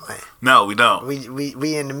know His plan. No, we don't.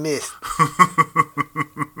 We in the midst.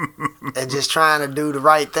 And just trying to do the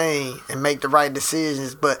right thing and make the right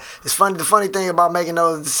decisions. But it's funny. The funny thing about making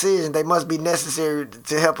those decisions, they must be necessary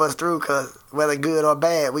to help us through. Because whether good or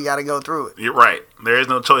bad, we got to go through it. You're right. There is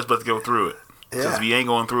no choice but to go through it. Because Yeah. if you ain't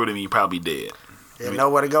going through it, then you probably dead. You know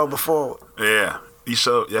where to go before. Yeah.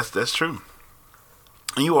 That's true.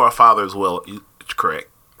 And you are a father as well. Correct.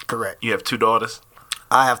 Correct. You have 2 daughters.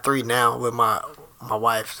 I have 3 now with my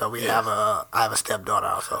wife. So I have a stepdaughter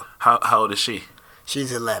also. How old is she?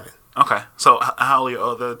 She's 11. Okay. So how old are your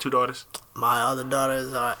other 2 daughters? My other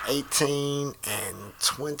daughters are 18 and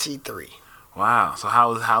 23. Wow. So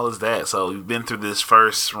how is that? So you've been through this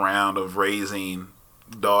first round of raising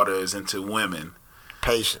daughters into women.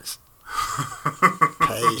 Patience.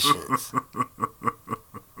 Patience.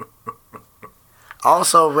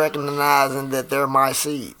 Also recognizing that they're my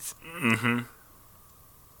seeds. Mm-hmm.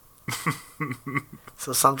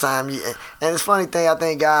 So sometimes and it's funny thing, I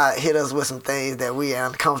think God hit us with some things that we are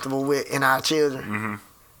uncomfortable with in our children, Mm-hmm.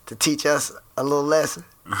 to teach us a little lesson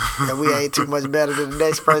that we ain't too much better than the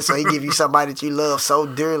next person. So He give you somebody that you love so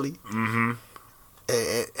dearly. Mm-hmm.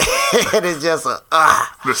 And it's just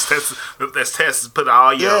This test is put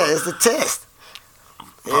all your... Yeah, it's a test.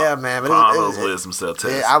 Yeah, man. But all those wisdom cell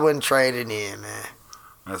tests. Yeah, I wouldn't trade it in, man.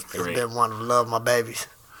 That's It's great. been one of love my babies,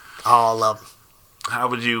 all of them. How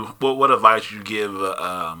would you? What advice would you give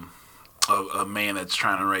a man that's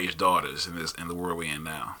trying to raise daughters in the world we're in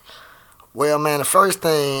now? Well, man, the first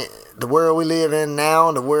thing, the world we live in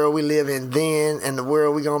now, the world we live in then, and the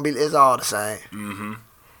world we gonna be, it's all the same. Mm-hmm.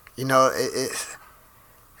 You know, it's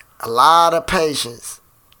a lot of patience,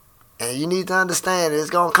 and you need to understand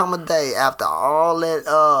it's gonna come a day after all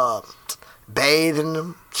that bathing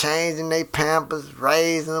them, changing their pampers,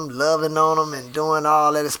 raising them, loving on them, and doing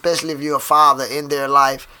all that, especially if you're a father in their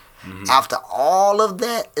life. Mm-hmm. After all of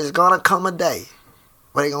that, it's gonna come a day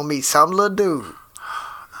where they're gonna meet some little dude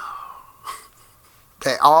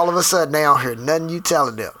that all of a sudden they don't hear nothing you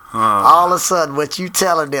telling them. All of a sudden, what you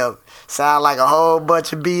telling them sound like a whole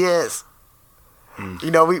bunch of BS. Mm.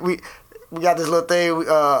 You know, we got this little thing.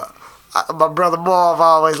 My brother Marv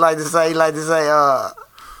always like to say,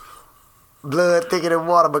 blood thicker than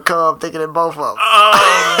water, but cum thicker than both of them.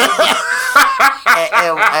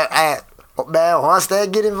 and man, once they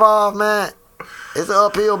get involved, man, it's an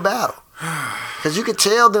uphill battle. Because you could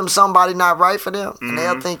tell them somebody not right for them, and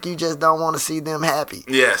they'll think you just don't want to see them happy.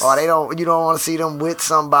 Yes. Or you don't want to see them with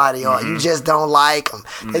somebody, or you just don't like them.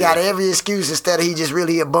 They got every excuse instead of he just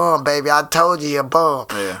really a bum, baby. I told you he a bum.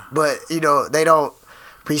 Yeah. But, they don't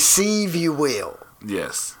receive you well.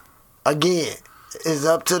 Yes. Again, it's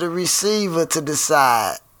up to the receiver to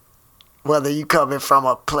decide whether you coming from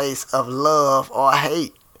a place of love or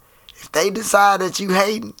hate. If they decide that you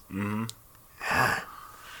hating,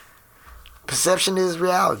 perception is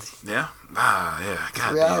reality. Yeah. Yeah.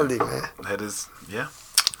 God Reality, damn. man. That is, yeah.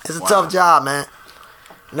 It's a Wow. tough job, man.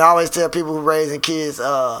 And I always tell people who raising kids,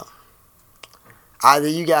 either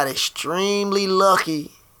you got extremely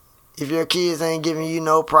lucky if your kids ain't giving you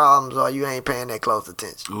no problems, or you ain't paying that close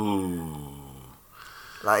attention. Ooh.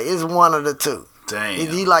 Like, it's one of the two. Damn.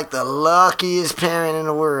 Either you like the luckiest parent in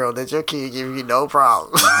the world that your kid giving you no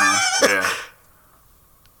problems, Yeah.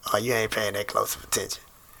 or you ain't paying that close of attention.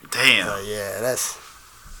 Damn. So, yeah, that's...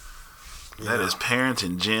 That is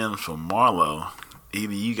parenting gems from Marlo.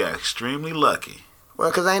 Either you got extremely lucky. Well,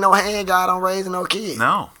 because ain't no hand God on raising no kids.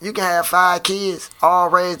 No. You can have 5 kids all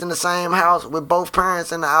raised in the same house with both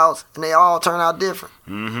parents in the house, and they all turn out different.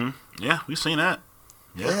 Mm-hmm. Yeah, we've seen that.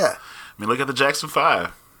 Yeah. I mean, look at the Jackson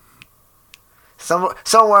 5.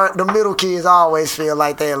 Somewhere the middle kids always feel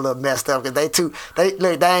like they a little messed up because they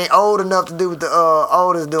ain't old enough to do what the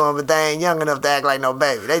oldest doing, but they ain't young enough to act like no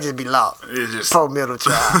baby. They just be lost. It's just... Poor middle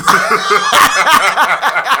child.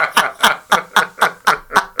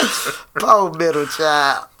 Poor middle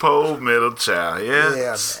child. Poor middle child. Yeah.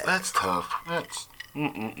 Yeah, That's tough. That's...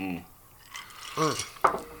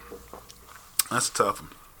 That's a tough one.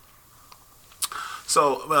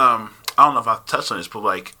 So, I don't know if I touched on this, but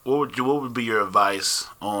like, what would be your advice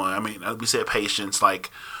on? I mean, we said patience.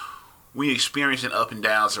 Like, when you experiencing up and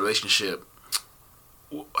downs in a relationship,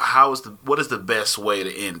 what is the best way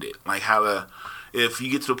to end it? Like, if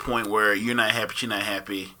you get to a point where you're not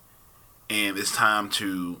happy, and it's time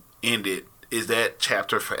to end it, is that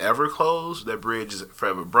chapter forever closed? That bridge is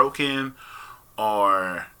forever broken,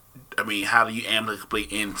 or I mean, how do you amicably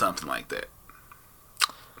end something like that?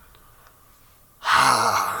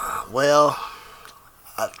 Well,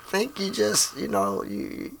 I think you just,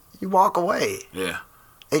 you walk away. Yeah.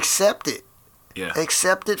 Accept it. Yeah.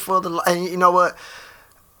 Accept it for the, and you know what?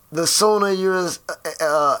 The sooner you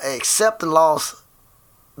accept the loss,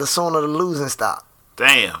 the sooner the losing stop.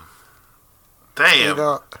 Damn. You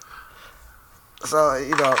know. So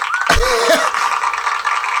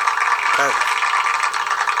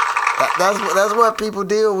that's what people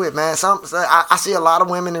deal with, man. I see a lot of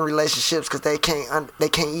women in relationships because they can't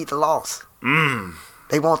eat the loss.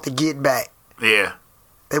 They want to get back. Yeah.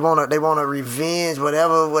 They want to revenge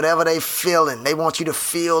whatever they feeling. They want you to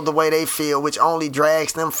feel the way they feel, which only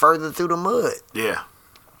drags them further through the mud. Yeah.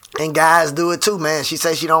 And guys do it too, man. She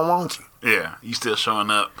says she don't want you. Yeah. You still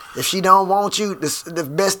showing up. If she don't want you, the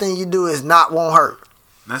best thing you do is not want her.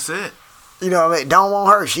 That's it. You know what I mean? Don't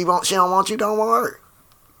want her. She don't want you. Don't want her.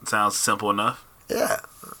 Sounds simple enough. Yeah.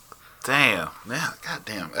 Damn. Yeah.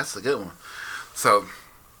 Goddamn. That's a good one. So,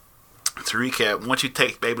 to recap, once you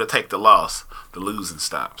be able to take the loss, the losing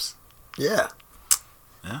stops. Yeah.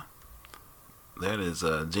 Yeah. That is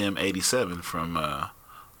Jim 87 from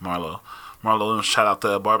Marlo. Marlo, shout out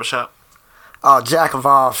to Barbershop. Oh, jack of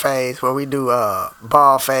all phase, where we do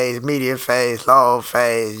ball phase, medium phase, long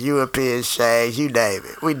phase, European shades, you name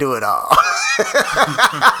it. We do it all.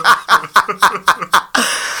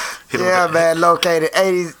 Yeah, man, located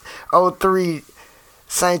 8003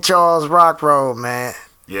 St. Charles Rock Road, man.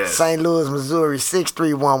 Yeah. St. Louis, Missouri,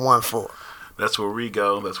 63114. That's where we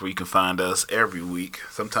go. That's where you can find us every week.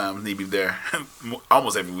 Sometimes need to be there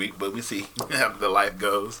almost every week, but we see how the life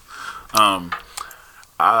goes.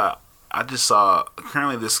 I just saw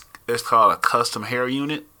currently it's called a custom hair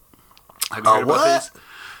unit. Have you heard about this?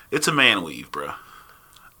 It's a man weave, bro.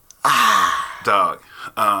 Dog.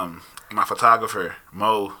 My photographer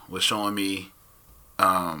Mo was showing me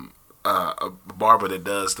a barber that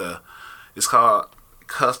does it's called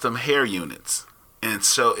custom hair units, and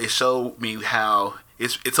so it showed me how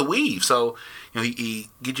it's a weave. So he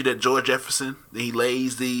get you that George Jefferson, then he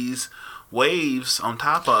lays these waves on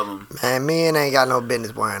top of them. Man, men ain't got no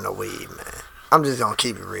business wearing no weave, man. I'm just gonna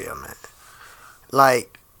keep it real, man.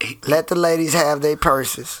 Like, let the ladies have their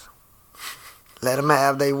purses. Let them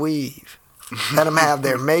have their weave. Let them have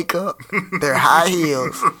their makeup, their high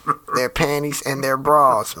heels, their panties, and their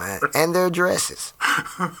bras, man, and their dresses.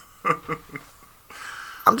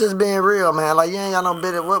 I'm just being real, man. Like, you ain't got no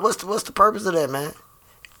business. What's the purpose of that, man?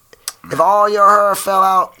 If all your hair fell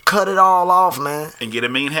out, cut it all off, man. And get a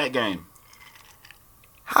mean hat game.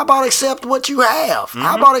 How about accept what you have? Mm-hmm.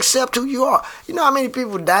 How about accept who you are? You know how many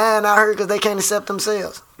people dying out here because they can't accept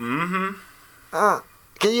themselves? Mm-hmm.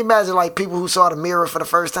 Can you imagine, like, people who saw the mirror for the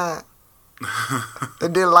first time? They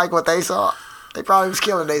didn't like what they saw. They probably was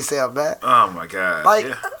killing themselves, man. Oh, my God. Like,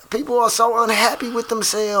 people are so unhappy with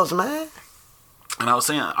themselves, man. And I was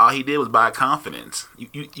saying, all he did was buy confidence.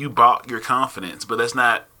 You bought your confidence, but that's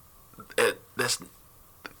not...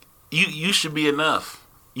 You should be enough.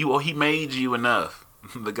 He made you enough.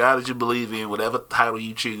 The God that you believe in, whatever title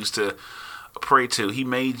you choose to pray to, he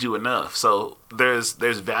made you enough. So there's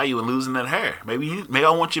value in losing that hair. Maybe I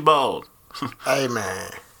want you bald. Hey, man.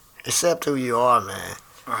 Accept who you are, man.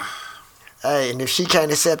 Hey, and if she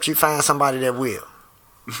can't accept you, find somebody that will.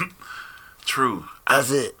 True.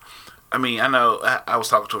 That's it. I mean, I know I was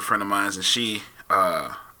talking to a friend of mine, and she's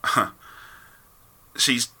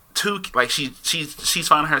she's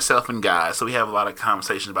finding herself in guys. So we have a lot of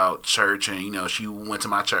conversations about church, and she went to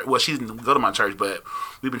my church. Well, she didn't go to my church, but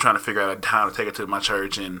we've been trying to figure out how to take her to my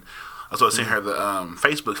church. And I was sending her the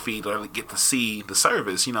Facebook feed to get to see the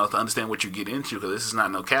service, to understand what you get into, because this is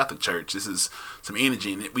not no Catholic church. This is some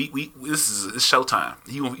energy, and this is showtime.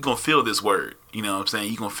 You gonna feel this word. You know what I'm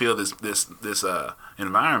saying? You gonna feel this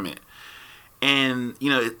environment, and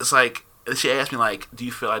it's like. She asked me, like, do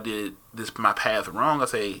you feel I did my path wrong? I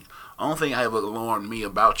say, only thing I ever learned me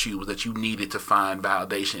about you was that you needed to find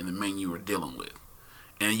validation in the men you were dealing with,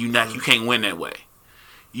 and you can't win that way.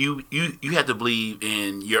 You have to believe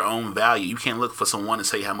in your own value. You can't look for someone to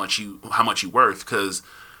say how much you worth, because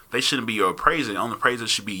they shouldn't be your appraiser. The only appraiser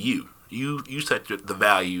should be you. You set the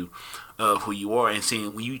value of who you are, and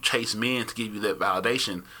seeing when you chase men to give you that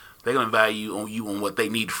validation, they're gonna value you on what they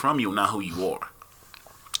need from you, not who you are.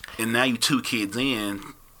 And now you 2 kids in,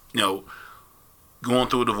 going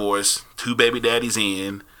through a divorce, 2 baby daddies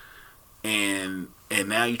in, and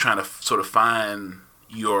now you're trying to sort of find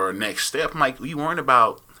your next step. I'm like, you worrying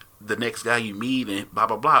about the next guy you meet and blah,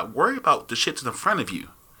 blah, blah. Worry about the shit that's in front of you.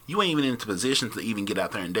 You ain't even in the position to even get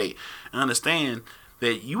out there and date. And understand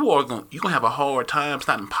that you're going to have a hard time. It's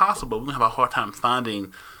not impossible. We're going to have a hard time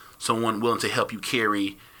finding someone willing to help you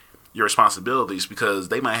carry your responsibilities, because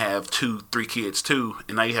they might have 2-3 kids too,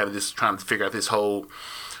 and now you have this trying to figure out this whole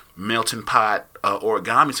melting pot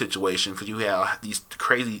origami situation, because you have these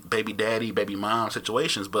crazy baby daddy, baby mom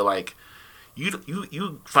situations. But like,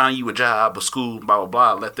 you find you a job, a school, blah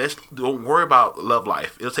blah blah. Don't worry about love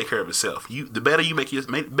life. It'll take care of itself. The better you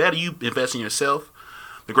better you invest in yourself,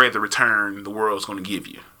 the greater the return the world's going to give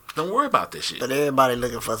you. Don't worry about this shit. But everybody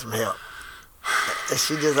looking for some help. And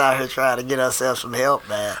she just out here trying to get herself some help,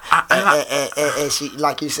 man. And she,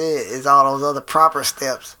 like you said, it's all those other proper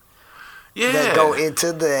steps that go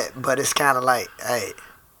into that. But it's kind of like, hey.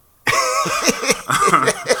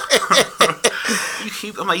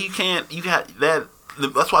 I'm like, you got that.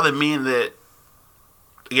 That's why the men that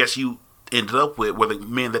I guess you ended up with were the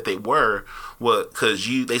men that they were, because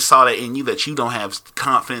they saw that in you, that you don't have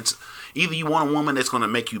confidence. Either you want a woman that's going to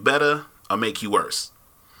make you better or make you worse.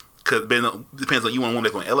 Because it depends on, you want a woman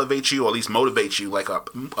that's going to elevate you or at least motivate you. Like a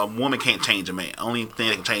woman can't change a man. Only thing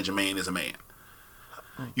that can change a man is a man.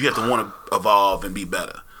 You have to want to evolve and be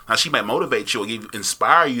better. Now, she might motivate you or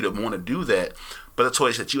inspire you to want to do that, but the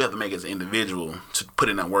choice that you have to make as an individual to put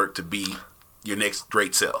in that work to be your next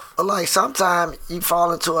great self. Like, sometimes you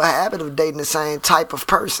fall into a habit of dating the same type of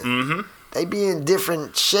person. Mm-hmm. They be in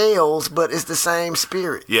different shells, but it's the same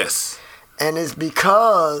spirit. Yes. And it's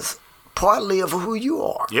because partly of who you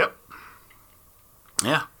are. Yep.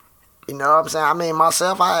 Yeah. You know what I'm saying? I mean,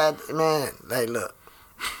 myself, hey, look.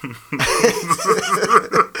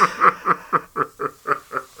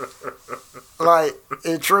 Like,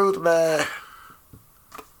 in truth, man,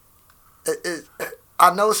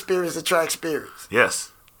 I know spirits attract spirits.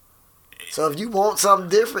 Yes. So if you want something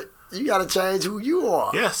different, you got to change who you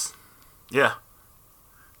are. Yes. Yeah.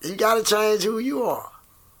 You got to change who you are.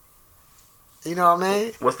 You know what I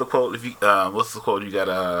mean? What's the quote? What's the quote? You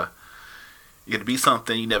gotta be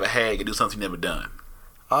something you never had. You gotta do something you never done.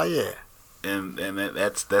 Oh yeah. And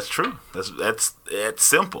that's true. That's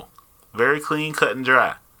simple, very clean, cut and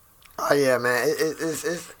dry. Oh yeah, man.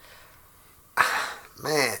 It's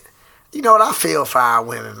man. You know what? I feel for our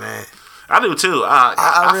women, man. I do too.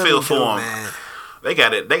 I really feel for them. Man. They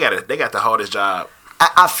got it. They got the hardest job.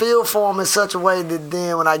 I feel for them in such a way that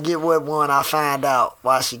then when I get with one, I find out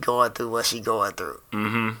why she going through what she going through.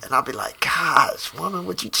 Mm-hmm. And I'll be like, gosh, woman,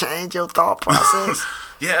 would you change your thought process?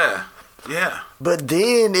 Yeah. Yeah. But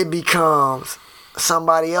then it becomes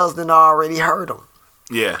somebody else that already hurt them.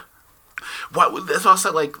 Yeah. That's why I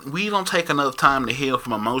said, like, we don't take enough time to heal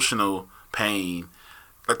from emotional pain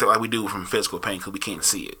like we do from physical pain, because we can't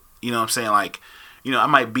see it. You know what I'm saying? Like, you know, I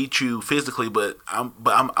might beat you physically, but I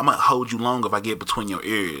might hold you long if I get between your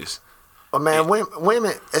ears. But man,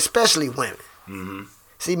 women, especially women. Mm-hmm.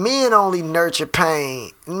 See, men only nurture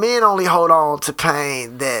pain. Men only hold on to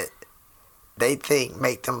pain that they think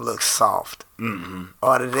make them look soft, mm-hmm.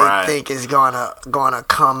 or that they think is gonna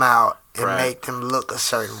come out and make them look a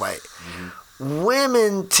certain way. Mm-hmm.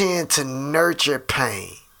 Women tend to nurture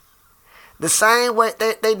pain the same way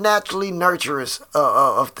they naturally nurturers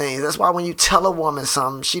of things. That's why when you tell a woman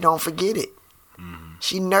something, she don't forget it. Mm-hmm.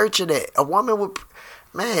 She nurtured it. A woman would,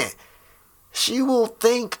 man, she will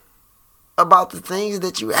think about the things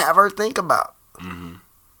that you have her think about. Mm-hmm.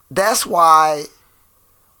 That's why,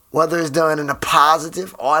 whether it's done in a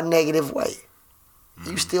positive or a negative way, mm-hmm.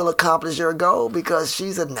 you still accomplish your goal because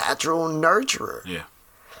she's a natural nurturer. Yeah.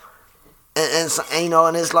 And you know,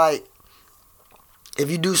 and it's like, if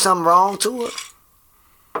you do something wrong to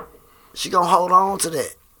her, she gonna hold on to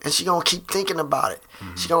that, and she gonna keep thinking about it.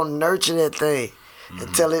 Mm-hmm. She gonna nurture that thing mm-hmm.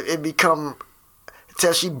 until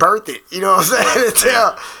until she birthed it. You know what I'm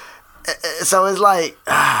saying? So it's like,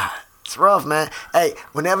 it's rough, man. Hey,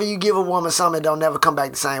 whenever you give a woman something, it don't never come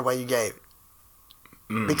back the same way you gave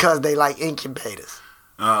it, because they like incubators.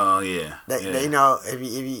 Oh yeah. They you know, if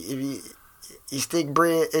you stick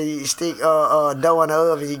bread, you stick dough in the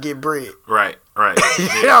oven, you get bread. Right. You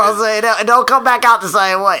know what I'm saying? It don't come back out the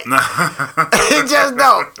same way. It just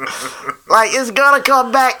don't. Like, it's gonna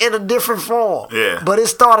come back in a different form. Yeah. But it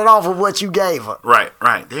started off with what you gave her. Right.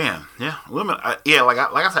 Damn. Yeah. Women. Like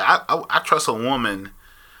I said, I trust a woman.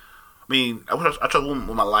 I mean, I trust a woman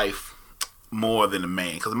with my life more than a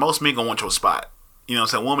man, because most men gonna want your spot. You know what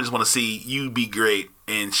I'm saying? A woman just want to see you be great,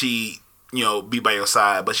 and she, you know, be by your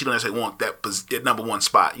side, but she don't necessarily want that number one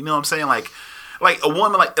spot. You know what I'm saying? Like a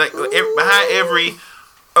woman, behind every,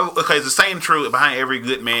 okay, it's the same true. Behind every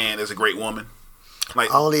good man, there's a great woman.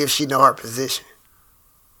 Like, only if she know her position.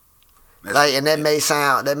 Like, and that may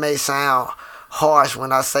sound harsh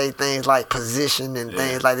when I say things like position and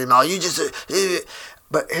things like that. No, you just.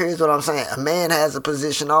 But here's what I'm saying: a man has a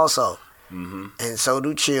position also, mm-hmm. and so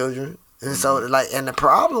do children, And so, like, and the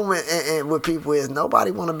problem with people is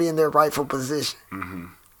nobody want to be in their rightful position. Mm-hmm.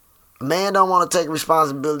 Man don't want to take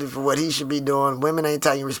responsibility for what he should be doing. Women ain't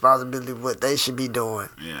taking responsibility for what they should be doing.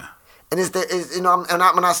 Yeah. And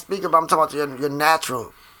when I speak about, I'm talking about your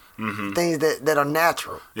natural things that are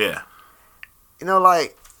natural. Yeah.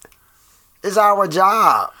 Like, it's our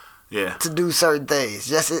job. Yeah. To do certain things,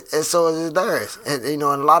 and so is theirs. And and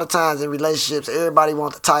a lot of times in relationships, everybody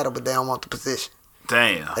wants the title, but they don't want the position.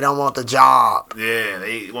 Damn. They don't want the job. Yeah,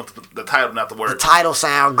 they want the title, not the work. The title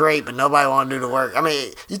sound great, but nobody want to do the work. I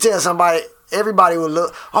mean, you tell somebody, everybody will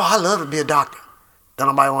look. Oh, I love to be a doctor. Don't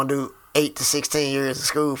nobody want to do 8 to 16 years of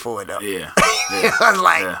school for it though. Yeah. It's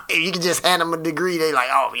like if you can just hand them a degree, they like,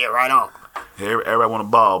 oh yeah, right on. Everybody want to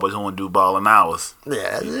ball, but you don't want to do balling hours.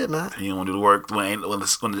 Yeah, that's it, man. You don't want to do the work when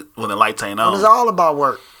the lights ain't on. It's all about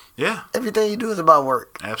work. Yeah. Everything you do is about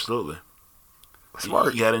work. Absolutely. It's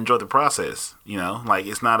work. You got to enjoy the process. Like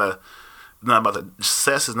it's not about the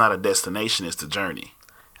success is not a destination. It's the journey.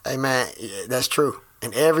 Hey man, yeah, that's true.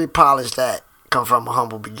 And every polished act come from a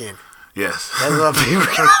humble beginning. Yes. That's what people.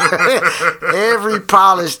 Every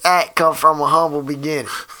polished act come from a humble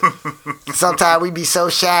beginning. Sometimes we be so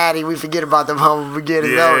shy we forget about them humble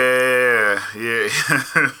beginnings. Yeah.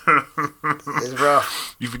 It's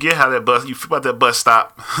rough. You forget you forget about that bus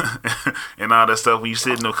stop and all that stuff when you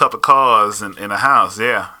sit in a couple of cars in a house.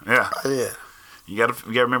 Yeah. You gotta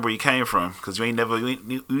remember where you came from because you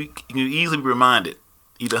easily be reminded.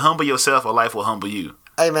 Either humble yourself or life will humble you.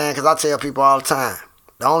 Hey man, because I tell people all the time,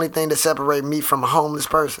 the only thing that separates me from a homeless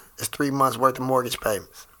person is 3 months worth of mortgage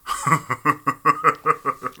payments.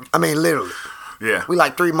 I mean, literally. Yeah. We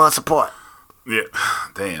like 3 months apart. Yeah.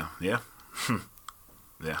 Damn. Yeah.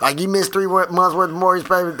 Yeah. Like you miss 3 months worth of mortgage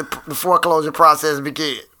payment, the foreclosure process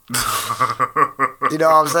begins. You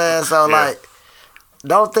know what I'm saying? So like,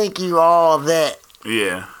 don't think you all that.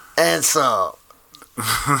 Yeah. And some.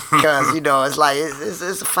 Because it's like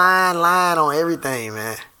it's a fine line on everything,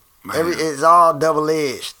 man. It's all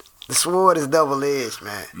double-edged. The sword is double-edged,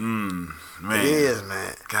 man. Man. It is,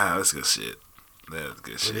 man. God, that's good shit. That's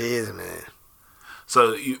good shit. It is, man.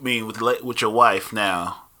 So you mean with your wife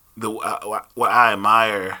now? What I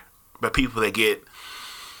admire about people that get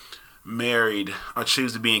married or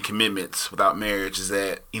choose to be in commitments without marriage is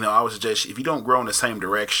that I would suggest if you don't grow in the same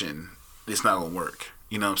direction, it's not gonna work.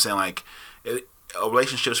 You know what I'm saying? Like a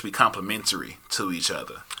relationship should be complementary to each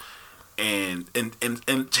other. And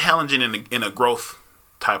challenging in a growth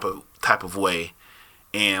type of way,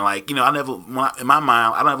 and like in my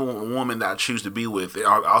mind, I never want a woman that I choose to be with,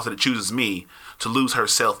 or also that chooses me, to lose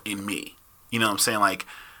herself in me. You know what I'm saying? Like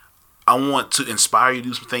I want to inspire you to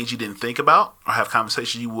do some things you didn't think about, or have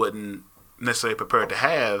conversations you wasn't necessarily prepared to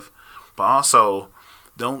have, but also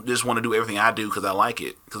don't just want to do everything I do because I like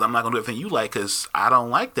it. Because I'm not gonna do everything you like because I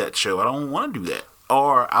don't like that show. I don't want to do that,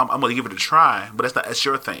 or I'm gonna give it a try, but that's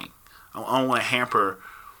your thing. I don't want to hamper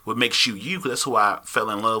what makes you because that's who I fell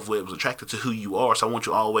in love with, was attracted to who you are. So I want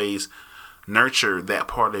you to always nurture that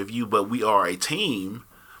part of you. But we are a team.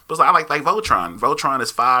 But I like Voltron. Voltron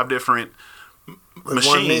is 5 different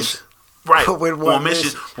machines. Right. With one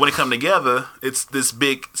mission. When they come together, it's this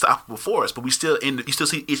big unstoppable force. But you still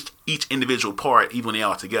see each individual part even when they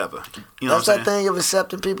are together. That's that thing of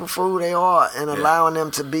accepting people for who they are and allowing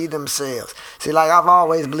them to be themselves. See, like I've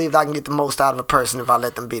always believed I can get the most out of a person if I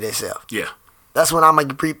let them be themselves. Yeah. That's when I'm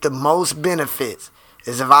gonna reap the most benefits.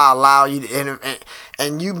 Is if I allow you to,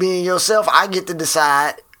 and you being yourself, I get to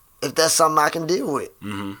decide if that's something I can deal with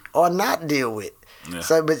or not deal with. Yeah.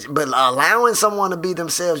 So, but allowing someone to be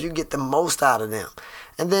themselves, you get the most out of them.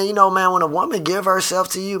 And then, man, when a woman give herself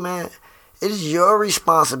to you, man, it is your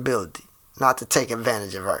responsibility not to take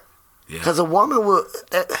advantage of her. Because a woman will,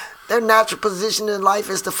 their natural position in life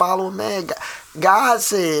is to follow a man. God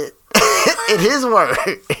said in His word,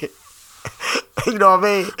 you know what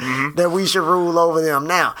I mean, that we should rule over them.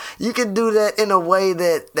 Now, you can do that in a way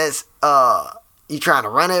that's you trying to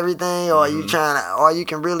run everything, or you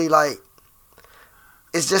can really like.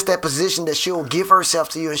 It's just that position that she'll give herself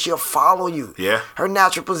to you and she'll follow you. Yeah. Her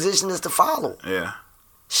natural position is to follow. Yeah.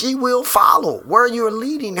 She will follow. Where you're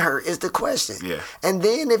leading her is the question. Yeah. And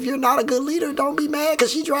then if you're not a good leader, don't be mad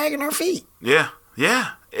because she's dragging her feet. Yeah. Yeah.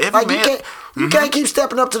 You can't keep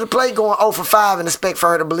stepping up to the plate going 0 for 5 and expect for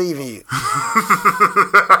her to believe in you.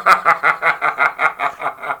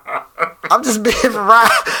 I'm just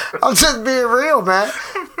being real, man.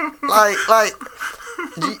 Like.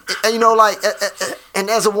 And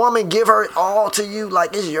as a woman, give her all to you.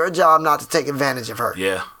 Like, it's your job not to take advantage of her.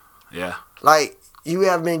 Yeah, yeah. Like, you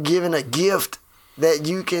have been given a gift that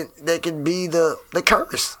can be the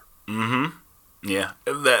curse. Yeah,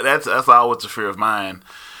 that's always a fear of mine.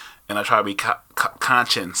 and I try to be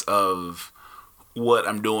conscious of what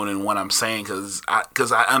I'm doing and what I'm saying, because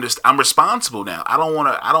I understand I'm responsible now. I don't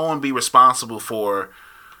want to be responsible for,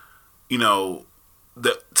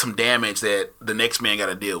 some damage that the next man got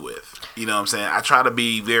to deal with. You know what I'm saying? I try to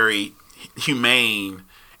be very humane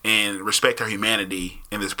and respect her humanity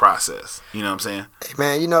in this process. You know what I'm saying? Hey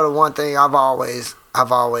man, the one thing I've always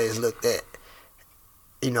looked at,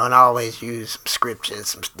 and I always use some scriptures,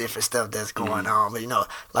 some different stuff that's going on. But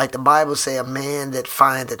like the Bible say, a man that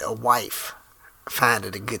findeth a wife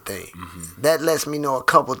findeth a good thing. Mm-hmm. That lets me know a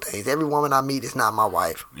couple things. Every woman I meet is not my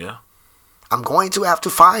wife. Yeah. I'm going to have to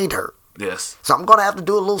find her. Yes. So I'm going to have to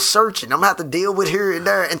do a little searching. I'm going to have to deal with here and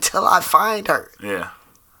there until I find her. Yeah.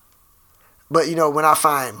 But, when I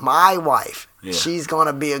find my wife, yeah. she's going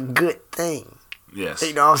to be a good thing. Yes.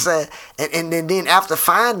 You know what I'm saying? And then after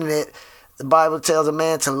finding it, the Bible tells a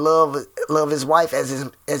man to love his wife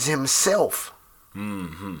as himself.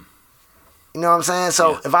 Mm-hmm. You know what I'm saying?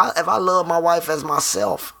 So yeah. if I love my wife as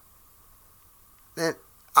myself, then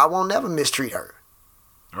I won't never mistreat her.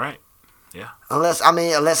 Right. Yeah. Unless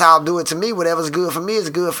I'll do it to me. Whatever's good for me is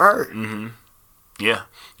good for her. Mm-hmm. Yeah.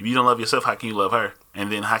 If you don't love yourself, how can you love her?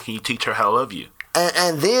 And then how can you teach her how to love you?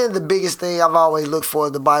 And then the biggest thing I've always looked for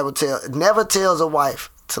is the Bible never tells a wife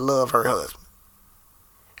to love her husband.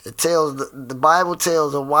 It tells the Bible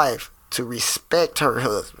tells a wife to respect her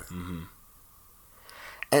husband. Mm-hmm.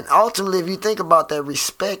 And ultimately, if you think about that,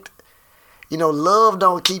 respect, love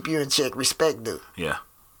don't keep you in check. Respect do. Yeah.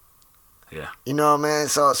 Yeah. You know what I mean?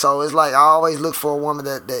 So it's like I always look for a woman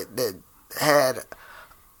that had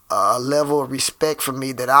a level of respect for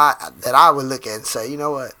me that I would look at and say, you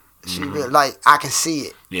know what, she really, like, I can see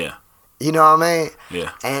it. Yeah. You know what I mean?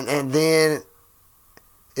 Yeah. And then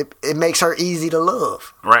it makes her easy to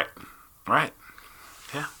love. Right. Right.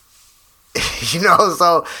 Yeah.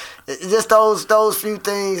 So just those few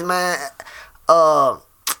things, man.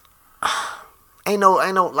 Ain't no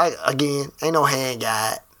hand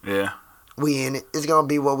guide. Yeah. We in it. It's gonna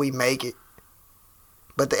be what we make it.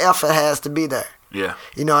 But the effort has to be there. Yeah.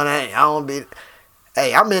 You know what I mean?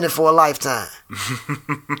 I'm in it for a lifetime.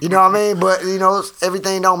 You know what I mean? But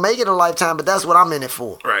everything don't make it a lifetime, but that's what I'm in it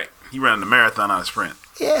for. Right. You running the marathon, not a sprint.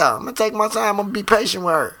 Yeah, I'm gonna take my time. I'm gonna be patient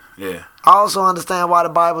with her. Yeah. I also understand why the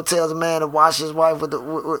Bible tells a man to wash his wife with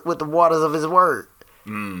the waters of his word.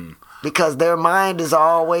 Mm. Because their mind is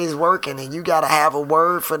always working, and you gotta have a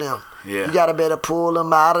word for them. Yeah. You gotta better pull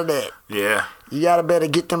them out of that. Yeah. You gotta better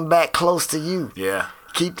get them back close to you. Yeah.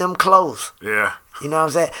 Keep them close. Yeah. You know what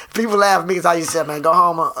I'm saying? People laugh at me because I used to say, man, go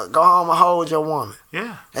home and hold your woman.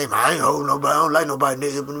 Yeah. Hey, man, I ain't holding nobody. I don't like nobody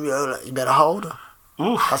nigga. You better hold her.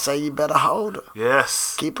 Oof. I say you better hold her.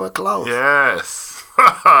 Yes. Keep her close. Yes.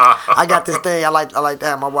 I got this thing. I like to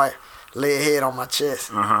have my wife lay her head on my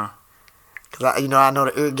chest. Uh-huh. Because I know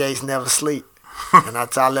the ear gates never sleep. And I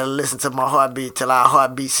let her listen to my heartbeat till our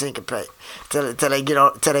heartbeat syncopate. Till they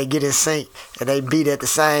get in sync and they beat at the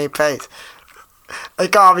same pace. They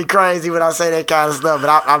call me crazy when I say that kind of stuff, but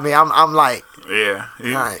I'm like, yeah.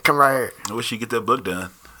 All right, come right here. I wish you get that book done.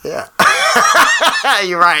 Yeah.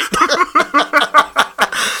 You're right.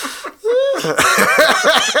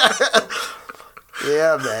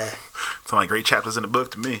 Yeah, man. Sound like great chapters in the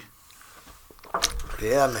book to me.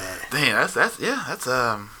 Yeah, man. Damn, that's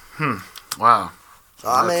wow. So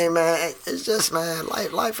I mean, man, it's just, man,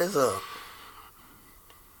 life is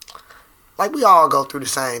like we all go through the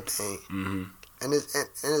same thing. Mm-hmm. And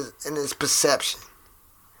it's perception.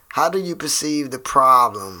 How do you perceive the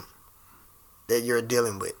problem that you're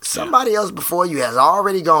dealing with? Somebody else before you has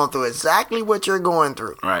already gone through exactly what you're going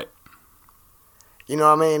through. Right. You know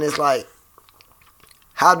what I mean? It's like,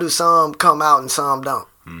 how do some come out and some don't?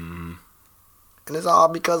 Mm-hmm. And it's all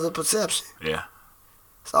because of perception. Yeah.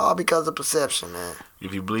 It's all because of perception, man.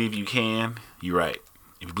 If you believe you can, you're right.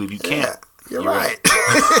 If you believe you can't, you're right.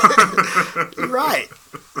 You're right.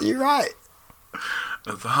 You're right.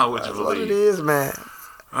 That's all what you believe. What it is, man.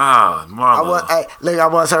 Ah, Marlo. I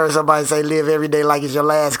once heard somebody say, live every day like it's your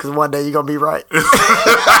last, because one day you're going to be right. You know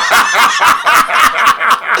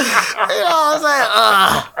what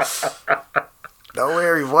I'm saying? Don't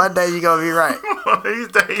worry, one day you're going to be right. These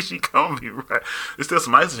days you're going to be right. There's still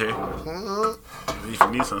some ice in here. Mm-hmm. If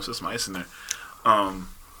you need some, still some ice in there.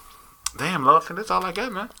 Damn, love, that's all I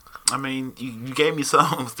got, man. I mean, you gave me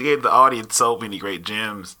songs. You gave the audience so many great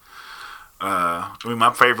gems.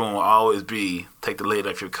 My favorite one will always be take the lid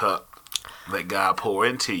off your cup, let God pour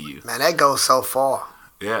into you. Man, that goes so far.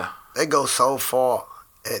 Yeah. That goes so far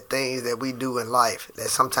at things that we do in life that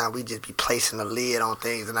sometimes we just be placing a lid on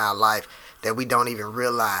things in our life that we don't even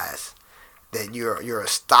realize that you're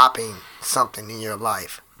stopping something in your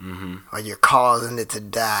life or you're causing it to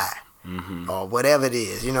die, or whatever it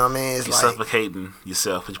is. You know what I mean? It's you're like suffocating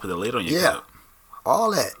yourself when you put the lid on your cup.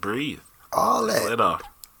 All that. Breathe. All that. Lid off.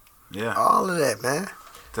 Yeah. All of that, man.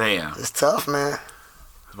 Damn. It's tough, man.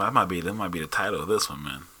 That might be the title of this one,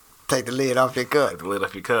 man. Take the lid off your cup. Take the lid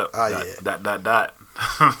off your cup. Oh, Dot.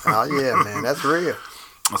 Oh, yeah, man. That's real.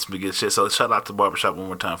 That's some good shit. So shout out to Barbershop one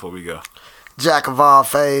more time before we go. Jack of all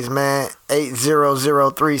phase, man.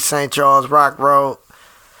 8003 St. Charles Rock Road,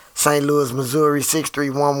 St. Louis, Missouri,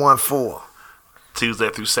 63114. Tuesday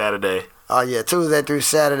through Saturday. Oh, yeah. Tuesday through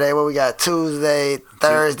Saturday. What we got? Tuesday,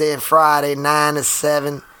 Thursday, and Friday, 9 to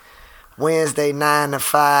 7. Wednesday, 9 to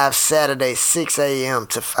 5. Saturday, 6 a.m.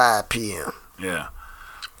 to 5 p.m. Yeah.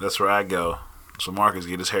 That's where I go. So Marcus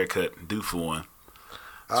get his haircut due for one.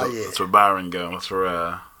 Oh, yeah. That's where Byron go. That's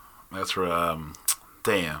where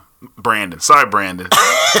damn. Brandon. Sorry, Brandon.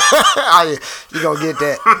 Oh, yeah. You gonna get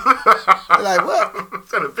that. You're like,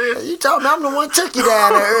 what? You told me I'm the one who took you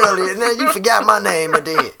down there earlier, and then you forgot my name at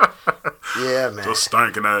the end. Yeah, man. So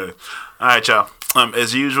stinking ass. All right, y'all.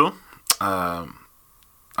 As usual, I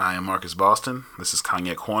am Marcus Boston. This is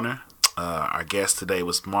Cognac Corner. Our guest today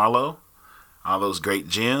was Marlo. All those great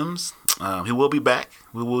gems. He will be back.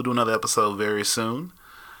 We will do another episode very soon.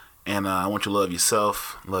 And I want you to love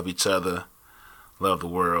yourself, love each other, love the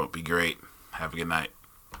world, be great. Have a good night.